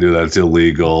can't do that. It's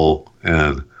illegal.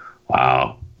 And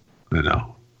wow, I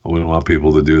wouldn't want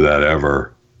people to do that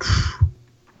ever.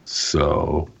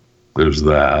 So there's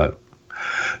that.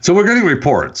 So we're getting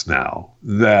reports now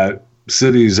that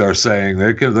cities are saying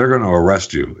they're going to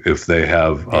arrest you if they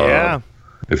have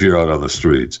if you're out on the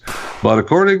streets. But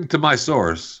according to my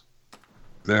source,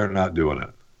 they're not doing it.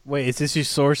 Wait, is this your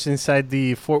source inside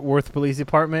the Fort Worth Police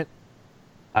Department?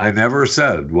 I never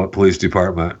said what police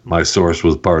department my source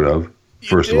was part of.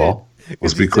 First of all,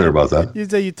 let's be clear about that. You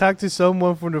said you talked to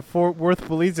someone from the Fort Worth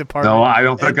Police Department. No, I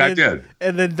don't think I did.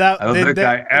 And then I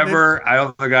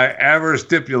don't think I ever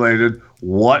stipulated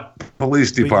what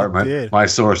police department my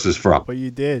source is from. But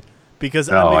you did. Because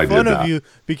I made fun of you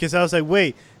because I was like,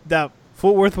 wait, that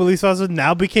Fort Worth police officer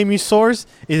now became your source?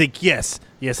 He's like, yes,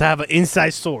 I have an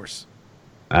inside source.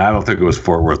 I don't think it was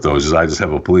Fort Worth, though. I just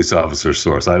have a police officer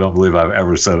source. I don't believe I've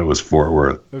ever said it was Fort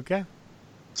Worth. Okay.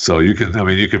 So you can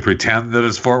pretend that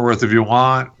it's Fort Worth if you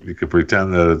want. You can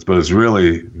pretend that but it's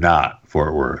really not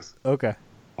Fort Worth. Okay.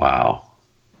 Wow.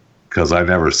 Because I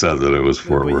never said that it was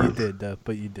Fort Worth.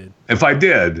 But you did. If I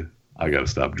did, I got to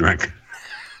stop drinking.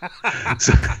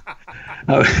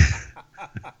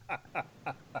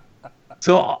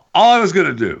 So all I was going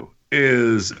to do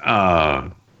is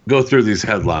go through these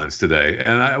headlines today,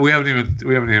 and we haven't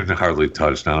even hardly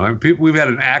touched on them. I mean, we've had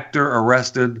an actor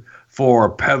arrested for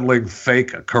peddling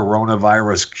fake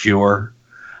coronavirus cure.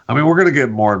 I mean, we're going to get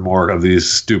more and more of these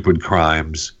stupid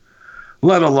crimes,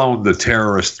 let alone the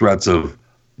terrorist threats of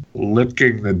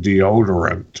licking the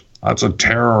deodorant. That's a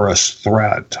terrorist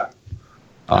threat.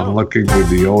 I'm licking the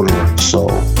deodorant, so.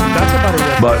 That's about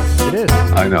it. But it is.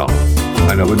 I know.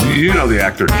 But you know the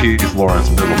actor Keith Lawrence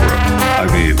Middlebrook. I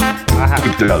mean,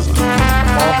 who doesn't?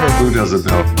 Who doesn't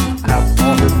know? I have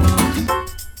all her.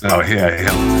 Oh, yeah,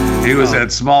 him. He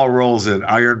had small roles in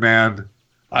Iron Man.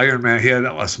 He had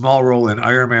a small role in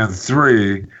Iron Man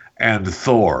 3 and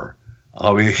Thor.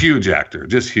 I mean, a huge actor,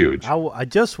 just huge. I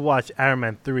just watched Iron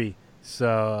Man 3,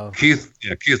 so. Keith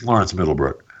Lawrence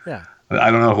Middlebrook. Yeah. I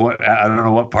don't know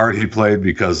what part he played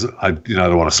because I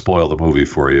don't want to spoil the movie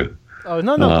for you. Oh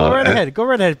no! Go right ahead. Go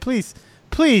right ahead, please.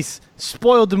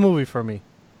 Spoil the movie for me.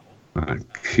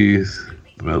 Keith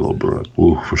Middlebrook.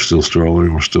 Ooh, we're still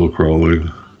strolling. We're still crawling.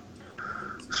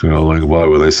 Scrolling. Boy,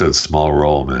 when they said small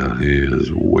role, man, he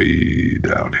is way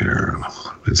down here.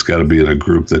 It's got to be in a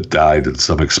group that died in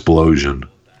some explosion.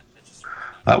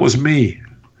 That was me.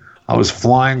 I was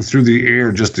flying through the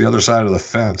air just the other side of the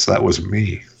fence. That was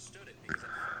me.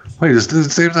 Wait, this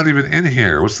name's not even in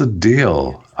here. What's the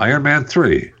deal? Iron Man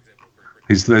 3.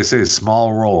 They say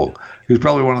small role. He's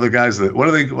probably one of the guys that. What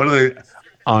are they?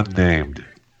 Unnamed.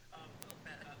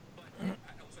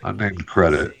 Unnamed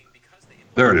credit.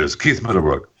 There it is. Keith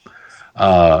Middlebrook.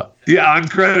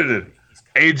 Uncredited.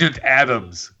 Agent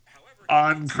Adams.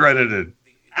 Uncredited.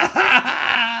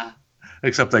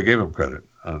 Except they gave him credit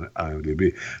on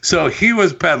IMDb. So he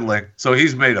was peddling. So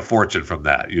he's made a fortune from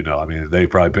that. I mean, they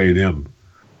probably paid him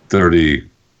 $30,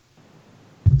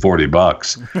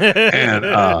 $40, and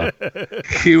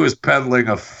he was peddling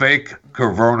a fake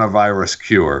coronavirus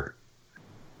cure.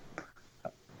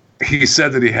 He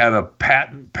said that he had a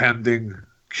patent-pending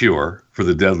cure for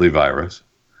the deadly virus.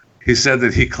 He said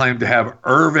that he claimed to have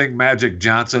Irving Magic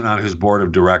Johnson on his board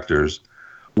of directors.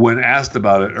 When asked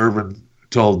about it, Irving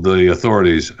told the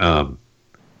authorities, I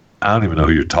don't even know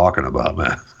who you're talking about,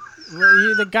 man.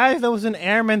 The guy that was in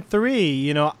Airman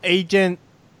 3, Agent...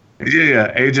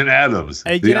 Yeah, Agent Adams.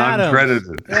 Agent Adams.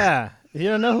 Uncredited. Yeah. You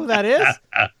don't know who that is? It's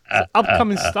an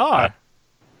upcoming star.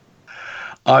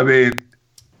 I mean,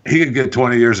 he could get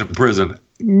 20 years in prison.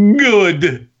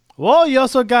 Good. Well, you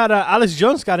also got Alex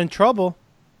Jones got in trouble.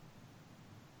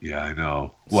 Yeah, I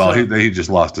know. Well, he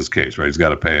just lost his case, right? He's got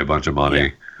to pay a bunch of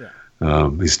money. Yeah.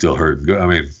 He's still hurt. I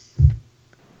mean,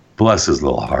 bless his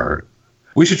little heart.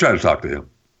 We should try to talk to him.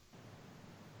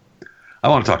 I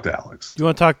want to talk to Alex. You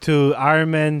want to talk to Iron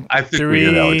Man 3? I think we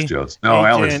did Alex Jones. No,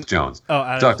 Alex Jones. Oh,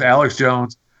 Alex. Talk to Alex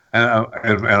Jones, and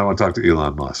I want to talk to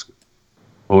Elon Musk.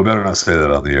 Well, we better not say that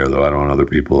on the air, though. I don't want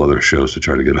other shows to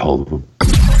try to get a hold of him.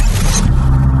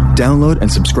 Download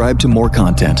and subscribe to more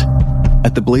content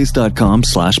at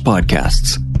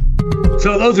theblaze.com/podcasts.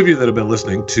 So those of you that have been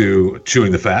listening to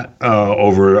Chewing the Fat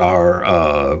over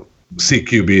our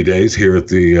CQB days here at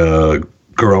the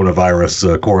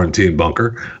coronavirus quarantine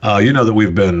bunker, you know that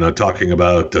we've been talking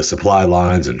about supply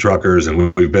lines and truckers,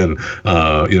 and we've been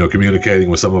communicating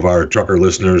with some of our trucker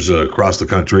listeners across the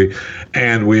country.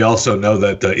 And we also know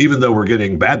that even though we're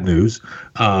getting bad news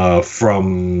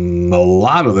from a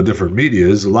lot of the different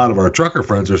medias, a lot of our trucker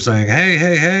friends are saying,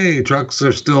 hey, trucks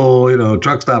are still,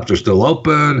 truck stops are still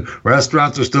open,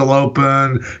 restaurants are still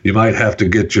open, you might have to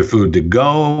get your food to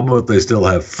go, but they still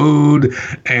have food,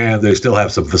 and they still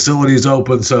have some facilities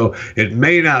open. So it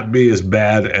may not be as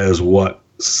bad as what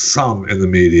some in the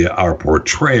media are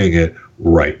portraying it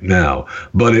right now,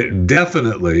 but it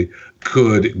definitely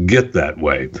could get that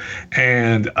way.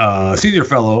 And senior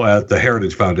fellow at the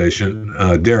Heritage Foundation,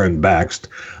 Darren Baxt,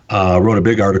 wrote a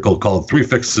big article called 3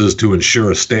 Fixes to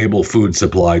Ensure a Stable Food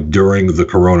Supply During the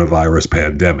Coronavirus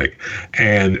Pandemic.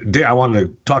 And I wanted to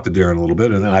talk to Darren a little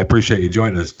bit, and I appreciate you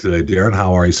joining us today, Darren.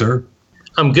 How are you, sir?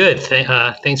 I'm good.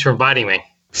 Thanks for inviting me.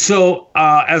 So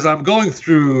as I'm going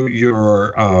through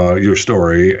your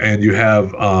story, and you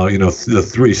have the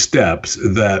 3 steps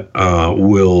that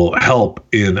will help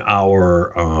in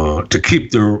our to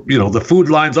keep the food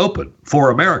lines open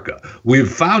for America. We've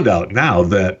found out now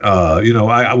that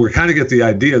we kind of get the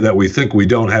idea that we think we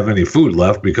don't have any food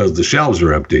left because the shelves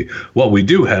are empty. What we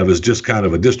do have is just kind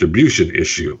of a distribution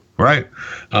issue, right?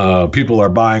 People are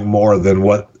buying more than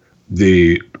what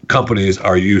the companies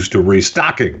are used to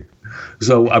restocking.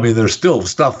 So, I mean, there's still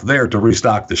stuff there to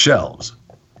restock the shelves.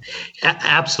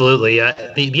 Absolutely.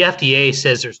 The FDA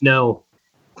says there's no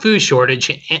food shortage,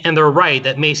 and they're right.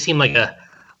 That may seem like a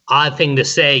odd thing to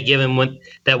say, given when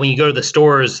you go to the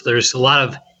stores, there's a lot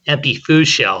of empty food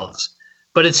shelves.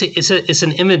 But it's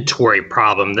an inventory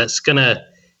problem that's going to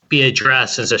be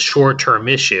addressed as a short-term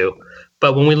issue.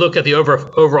 But when we look at the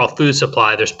overall food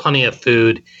supply, there's plenty of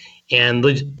food, and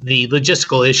the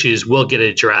logistical issues will get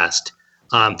addressed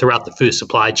throughout the food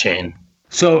supply chain.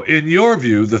 So in your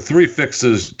view, the 3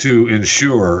 fixes to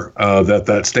ensure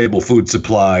that stable food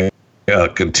supply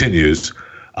continues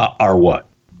are what?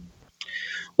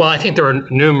 Well, I think there are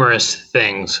numerous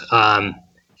things.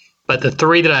 But the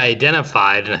 3 that I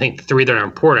identified, and I think the 3 that are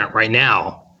important right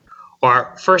now,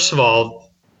 are, first of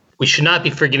all, we should not be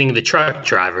forgetting the truck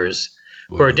drivers,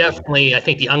 who are definitely, I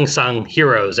think, the unsung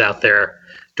heroes out there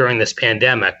during this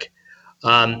pandemic.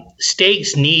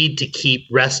 States need to keep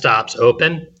rest stops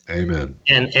open. Amen.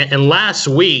 And last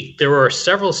week, there were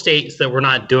several states that were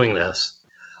not doing this.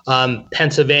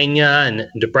 Pennsylvania and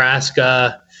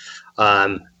Nebraska,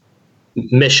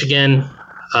 Michigan.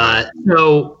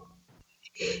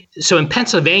 So in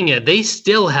Pennsylvania, they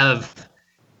still have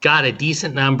got a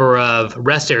decent number of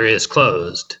rest areas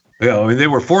closed. Yeah, I mean, they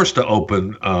were forced to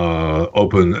open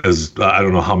as I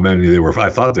don't know how many they were. I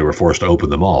thought they were forced to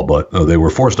open them all, but they were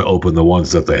forced to open the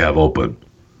ones that they have open.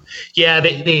 Yeah,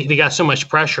 they got so much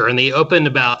pressure, and they opened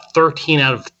about 13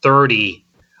 out of 30.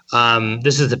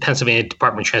 This is the Pennsylvania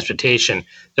Department of Transportation.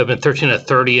 They opened 13 out of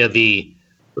 30 of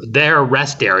their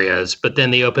rest areas, but then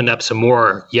they opened up some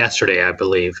more yesterday, I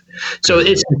believe. So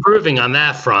it's improving on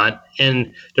that front,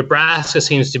 and Nebraska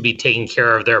seems to be taking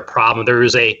care of their problem. There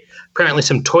was apparently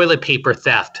some toilet paper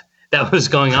theft that was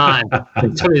going on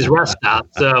in some of these rest stops.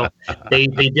 So they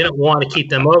didn't want to keep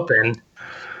them open.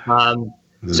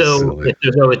 So if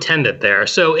there's no attendant there.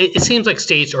 So it seems like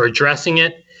states are addressing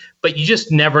it, but you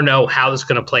just never know how it's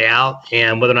going to play out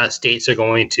and whether or not states are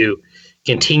going to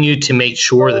continue to make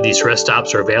sure that these rest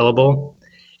stops are available.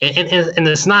 And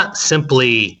it's not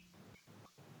simply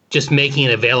just making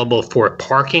it available for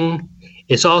parking.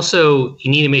 It's also, you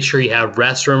need to make sure you have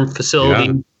restroom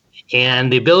facilities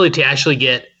and the ability to actually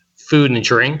get food and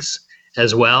drinks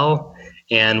as well,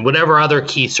 and whatever other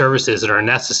key services that are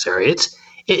necessary.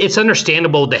 It's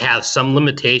understandable to have some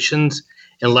limitations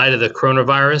in light of the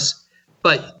coronavirus,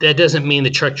 but that doesn't mean the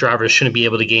truck drivers shouldn't be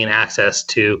able to gain access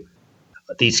to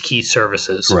these key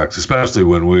services. Correct, especially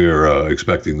when we are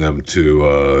expecting them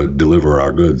to deliver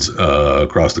our goods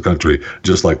across the country,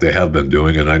 just like they have been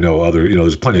doing. And I know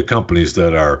there's plenty of companies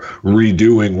that are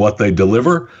redoing what they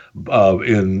deliver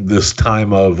in this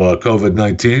time of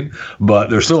COVID-19, but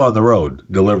they're still on the road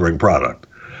delivering product.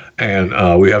 And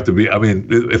we have to be. I mean,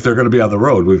 if they're going to be on the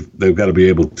road, they've got to be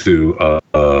able to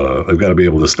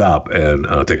stop and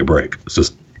take a break. It's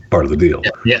just part of the deal.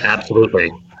 Yeah,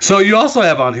 absolutely. So you also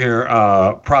have on here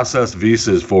processed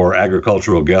visas for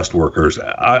agricultural guest workers.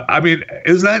 I mean,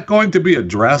 is that going to be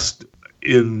addressed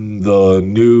in the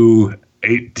new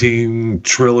 $18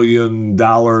 trillion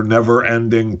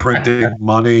never-ending printing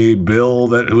money bill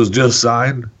that was just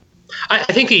signed? I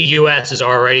think the U.S. is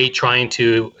already trying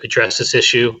to address this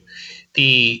issue.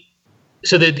 The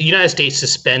United States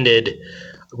suspended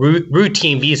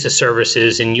routine visa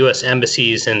services in U.S.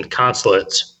 embassies and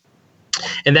consulates,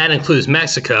 and that includes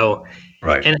Mexico.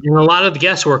 Right. And a lot of the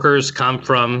guest workers come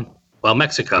from,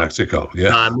 Mexico. Mexico,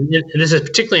 yeah. And this is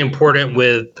particularly important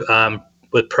with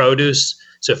produce,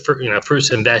 so fruits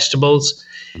and vegetables.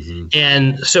 Mm-hmm.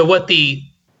 And so what the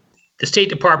State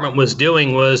Department was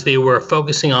doing was they were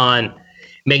focusing on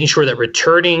making sure that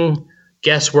returning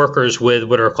guest workers with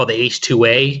what are called the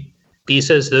H-2A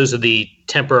visas, those are the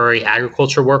temporary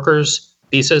agriculture workers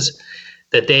visas,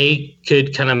 that they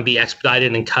could kind of be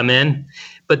expedited and come in.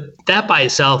 But that by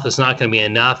itself is not going to be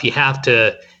enough. You have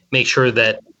to make sure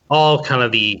that all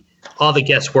the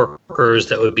guest workers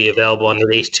that would be available under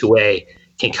the H-2A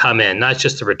can come in, not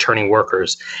just the returning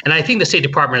workers. And I think the State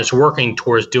Department is working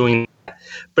towards doing that.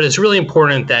 But it's really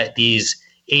important that these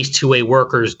H-2A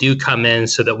workers do come in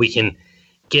so that we can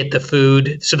get the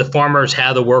food, so the farmers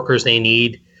have the workers they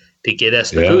need to get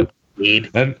us the food we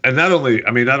need. And not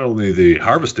only the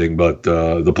harvesting, but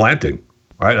the planting,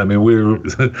 right? I mean,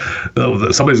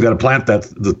 somebody's got to plant that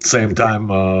at the same time,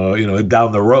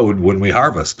 down the road when we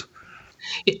harvest.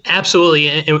 Absolutely.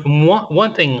 And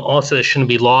one thing also that shouldn't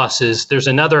be lost is there's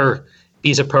another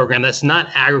visa program that's not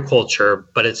agriculture,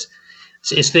 but it's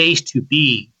the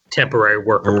H-2B temporary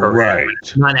worker program. Right.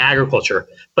 It's not agriculture.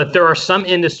 But there are some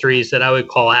industries that I would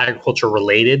call agriculture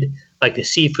related, like the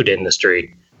seafood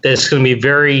industry, that's going to be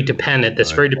very dependent,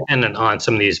 very dependent on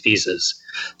some of these visas.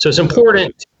 So it's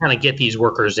important to kind of get these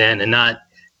workers in and not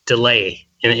delay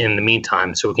in the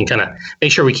meantime, so we can kind of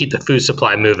make sure we keep the food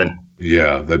supply moving.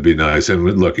 Yeah, that'd be nice. And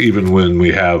look, even when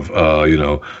we have,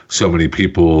 so many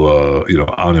people,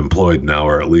 unemployed now,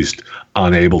 or at least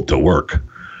unable to work,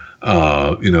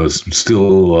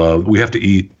 still we have to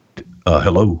eat.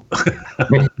 Hello.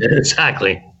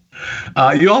 Exactly.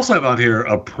 You also have on here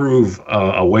approve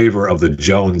a waiver of the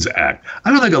Jones Act. I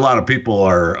don't think a lot of people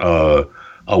are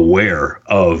aware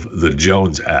of the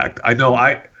Jones Act. I know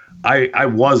I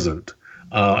wasn't.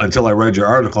 Until I read your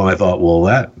article, and I thought, well,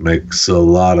 that makes a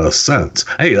lot of sense.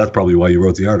 Hey, that's probably why you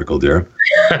wrote the article, Darren.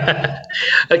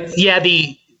 Yeah,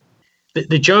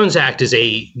 the Jones Act is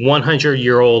a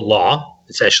 100-year-old law.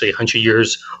 It's actually 100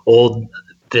 years old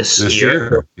this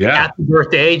year. Yeah. Happy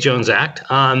birthday, Jones Act.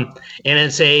 And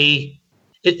it's a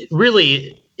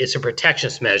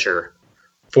protectionist measure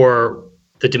for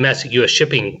the domestic U.S.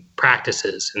 shipping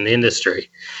practices in the industry.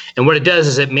 And what it does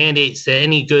is it mandates that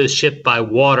any goods shipped by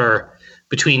water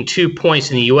between 2 points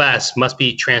in the U.S. must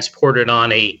be transported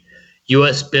on a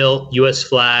U.S.-built,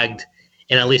 U.S.-flagged,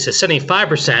 and at least a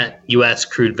 75% U.S.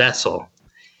 crewed vessel.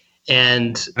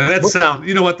 And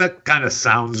that kind of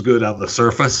sounds good on the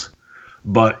surface,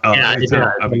 but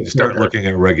start looking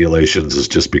at regulations, it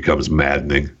just becomes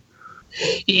maddening.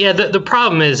 Yeah, the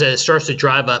problem is that it starts to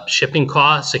drive up shipping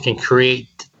costs. It can create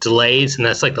delays, and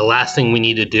that's like the last thing we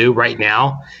need to do right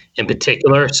now in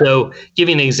particular. So give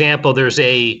you an example, there's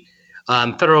a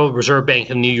Federal Reserve Bank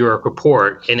of New York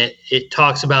report, and it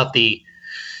talks about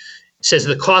says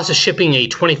the cost of shipping a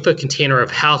 20-foot container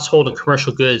of household and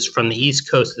commercial goods from the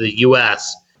East Coast of the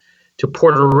U.S. to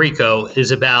Puerto Rico is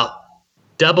about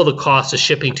double the cost of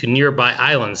shipping to nearby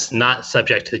islands not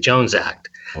subject to the Jones Act.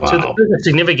 Wow. So there's a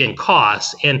significant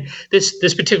cost, and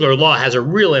this particular law has a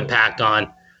real impact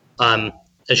on,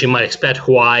 as you might expect,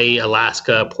 Hawaii,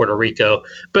 Alaska, Puerto Rico,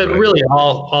 but really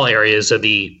all areas of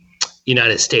the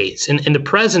United States. And the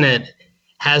president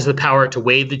has the power to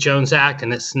waive the Jones Act,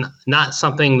 and it's not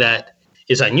something that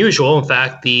is unusual. In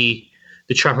fact, the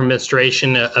Trump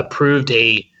administration approved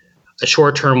a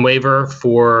short-term waiver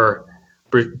for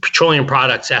petroleum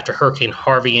products after Hurricane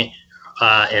Harvey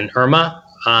and Irma.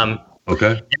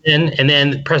 Okay. And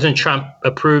then President Trump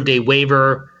approved a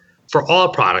waiver for all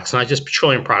products, not just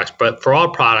petroleum products, but for all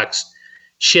products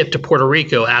shipped to Puerto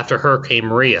Rico after Hurricane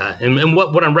Maria. And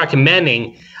what I'm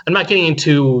recommending, I'm not getting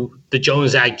into the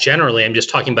Jones Act generally, I'm just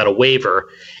talking about a waiver,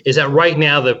 is that right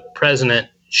now the president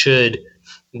should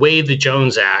waive the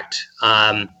Jones Act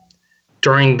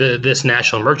during this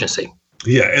national emergency.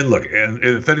 Yeah, and look, and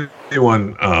if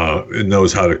anyone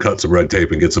knows how to cut some red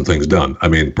tape and get some things done, I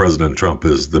mean, President Trump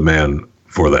is the man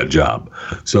for that job.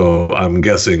 So I'm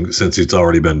guessing since it's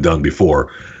already been done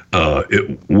before,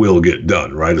 it will get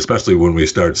done, right? Especially when we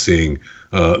start seeing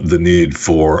the need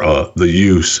for the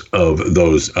use of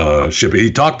those shipping.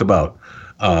 He talked about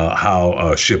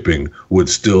how shipping would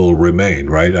still remain,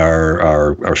 right?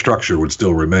 Our structure would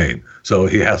still remain. So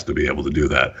he has to be able to do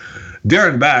that.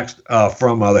 Darren Bakst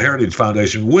from the Heritage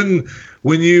Foundation,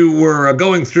 when you were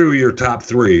going through your top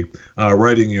three,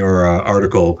 writing your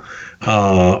article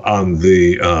on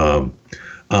the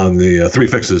three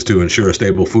fixes to ensure a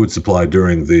stable food supply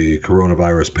during the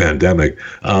coronavirus pandemic,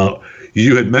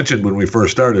 you had mentioned when we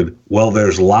first started, well,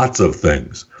 there's lots of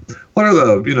things. What are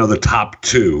the top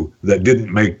two that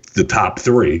didn't make the top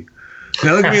three?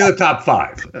 Now, let me the top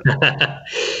five.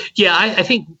 Yeah, I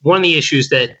think one of the issues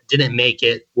that didn't make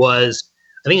it was,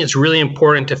 I think it's really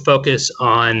important to focus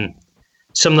on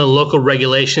some of the local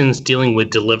regulations dealing with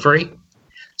delivery.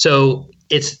 So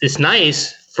it's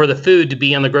nice for the food to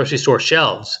be on the grocery store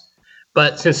shelves,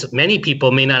 but since many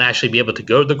people may not actually be able to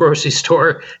go to the grocery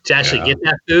store to actually get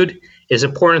that food, it's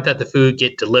important that the food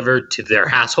get delivered to their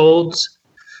households.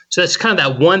 So that's kind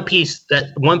of that one piece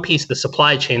of the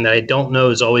supply chain that I don't know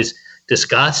is always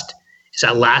discussed. It's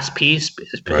that last piece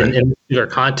in their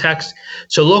context.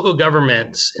 So local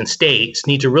governments and states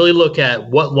need to really look at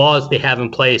what laws they have in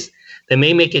place that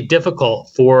may make it difficult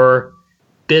for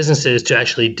businesses to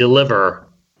actually deliver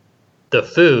the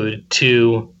food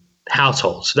to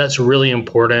households. So that's really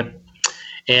important.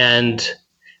 And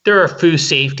there are food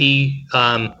safety.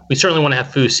 We certainly want to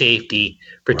have food safety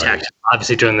protection,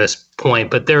 obviously, during this point.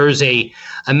 But there is a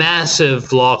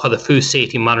massive law called the Food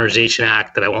Safety Modernization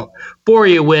Act that I won't bore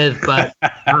you with. But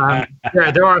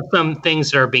there are some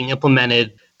things that are being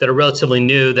implemented that are relatively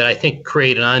new that I think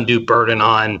create an undue burden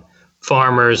on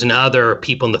farmers and other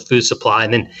people in the food supply.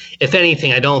 And then, if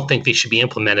anything, I don't think they should be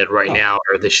implemented right now,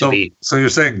 or they should be. So you're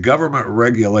saying government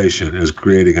regulation is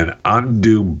creating an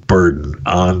undue burden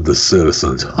on the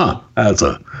citizens?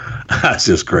 That's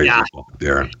just crazy,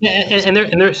 Darren. And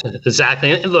there's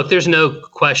exactly. And look, there's no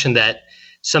question that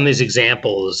some of these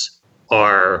examples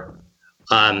are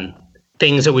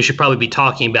things that we should probably be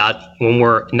talking about when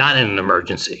we're not in an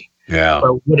emergency. Yeah,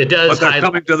 but what it does, but they're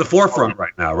coming to the forefront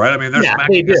right now, right? I mean, they're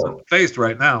smacking us in the face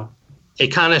right now. It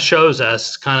kind of shows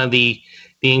us kind of the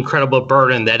incredible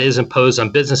burden that is imposed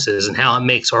on businesses and how it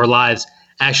makes our lives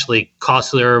actually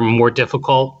costlier, more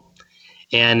difficult,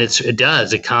 and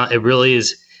it really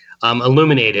is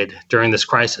illuminated during this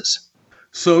crisis.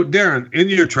 So, Darren, in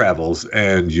your travels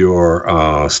and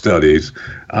your studies,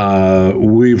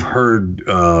 we've heard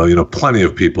plenty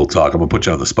of people talk. I'm gonna put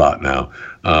you on the spot now.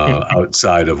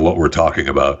 Outside of what we're talking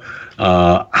about,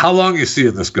 how long are you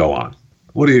seeing this go on?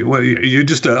 You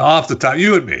just off the top,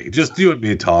 you and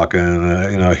me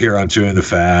talking, here on Chewing the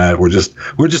Fat. We're just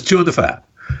chewing the fat.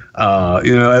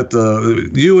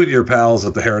 You and your pals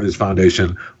at the Heritage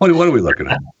Foundation. What are we looking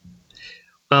at?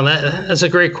 Well, that's a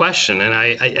great question, and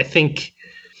I think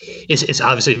it's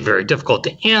obviously very difficult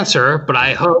to answer. But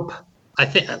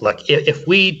if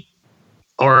we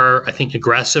are, I think,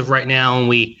 aggressive right now, and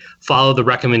we follow the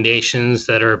recommendations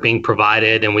that are being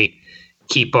provided, and we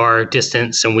keep our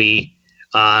distance, and we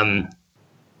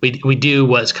do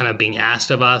what's kind of being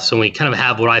asked of us, and we kind of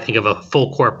have what I think of a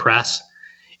full court press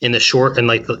in the short and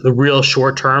like the real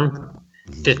short term,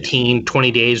 15,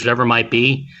 20 days, whatever it might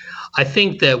be. I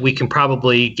think that we can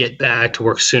probably get back to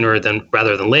work sooner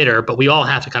rather than later, but we all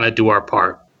have to kind of do our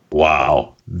part.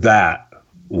 Wow, that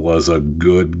was a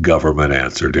good government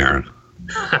answer, Darren.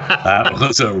 That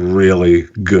was a really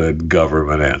good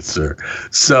government answer.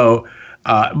 So,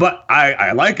 but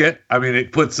I like it. I mean,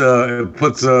 it puts a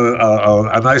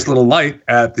nice little light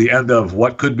at the end of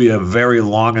what could be a very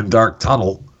long and dark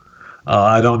tunnel.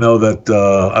 I don't know that.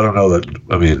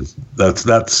 I mean,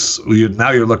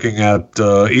 now you're looking at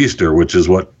Easter, which is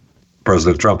what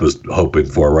President Trump is hoping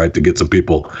for, right? To get some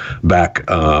people back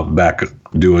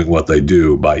doing what they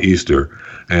do by Easter.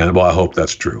 And I hope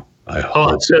that's true.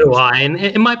 So do I. And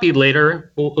it might be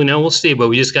later. We'll see. But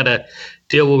we just got to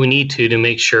do what we need to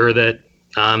make sure that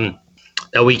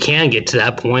that we can get to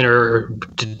that point, or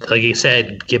like you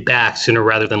said, get back sooner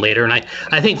rather than later. And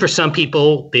I think for some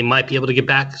people, they might be able to get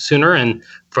back sooner, and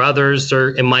for others,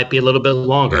 it might be a little bit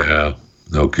longer. Yeah,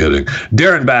 no kidding.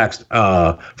 Darren Bakst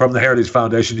from the Heritage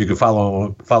Foundation. You can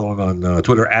follow him on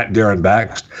Twitter at Darren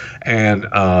Bakst, and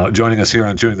joining us here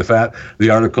on Chewing the Fat. The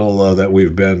article that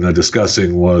we've been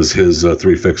discussing was his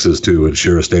 3 fixes to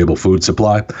ensure a stable food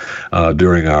supply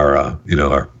during our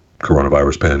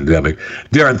coronavirus pandemic.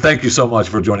 Darren, thank you so much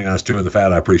for joining us Chewing the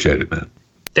Fat. I appreciate it, man.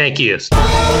 Thank you.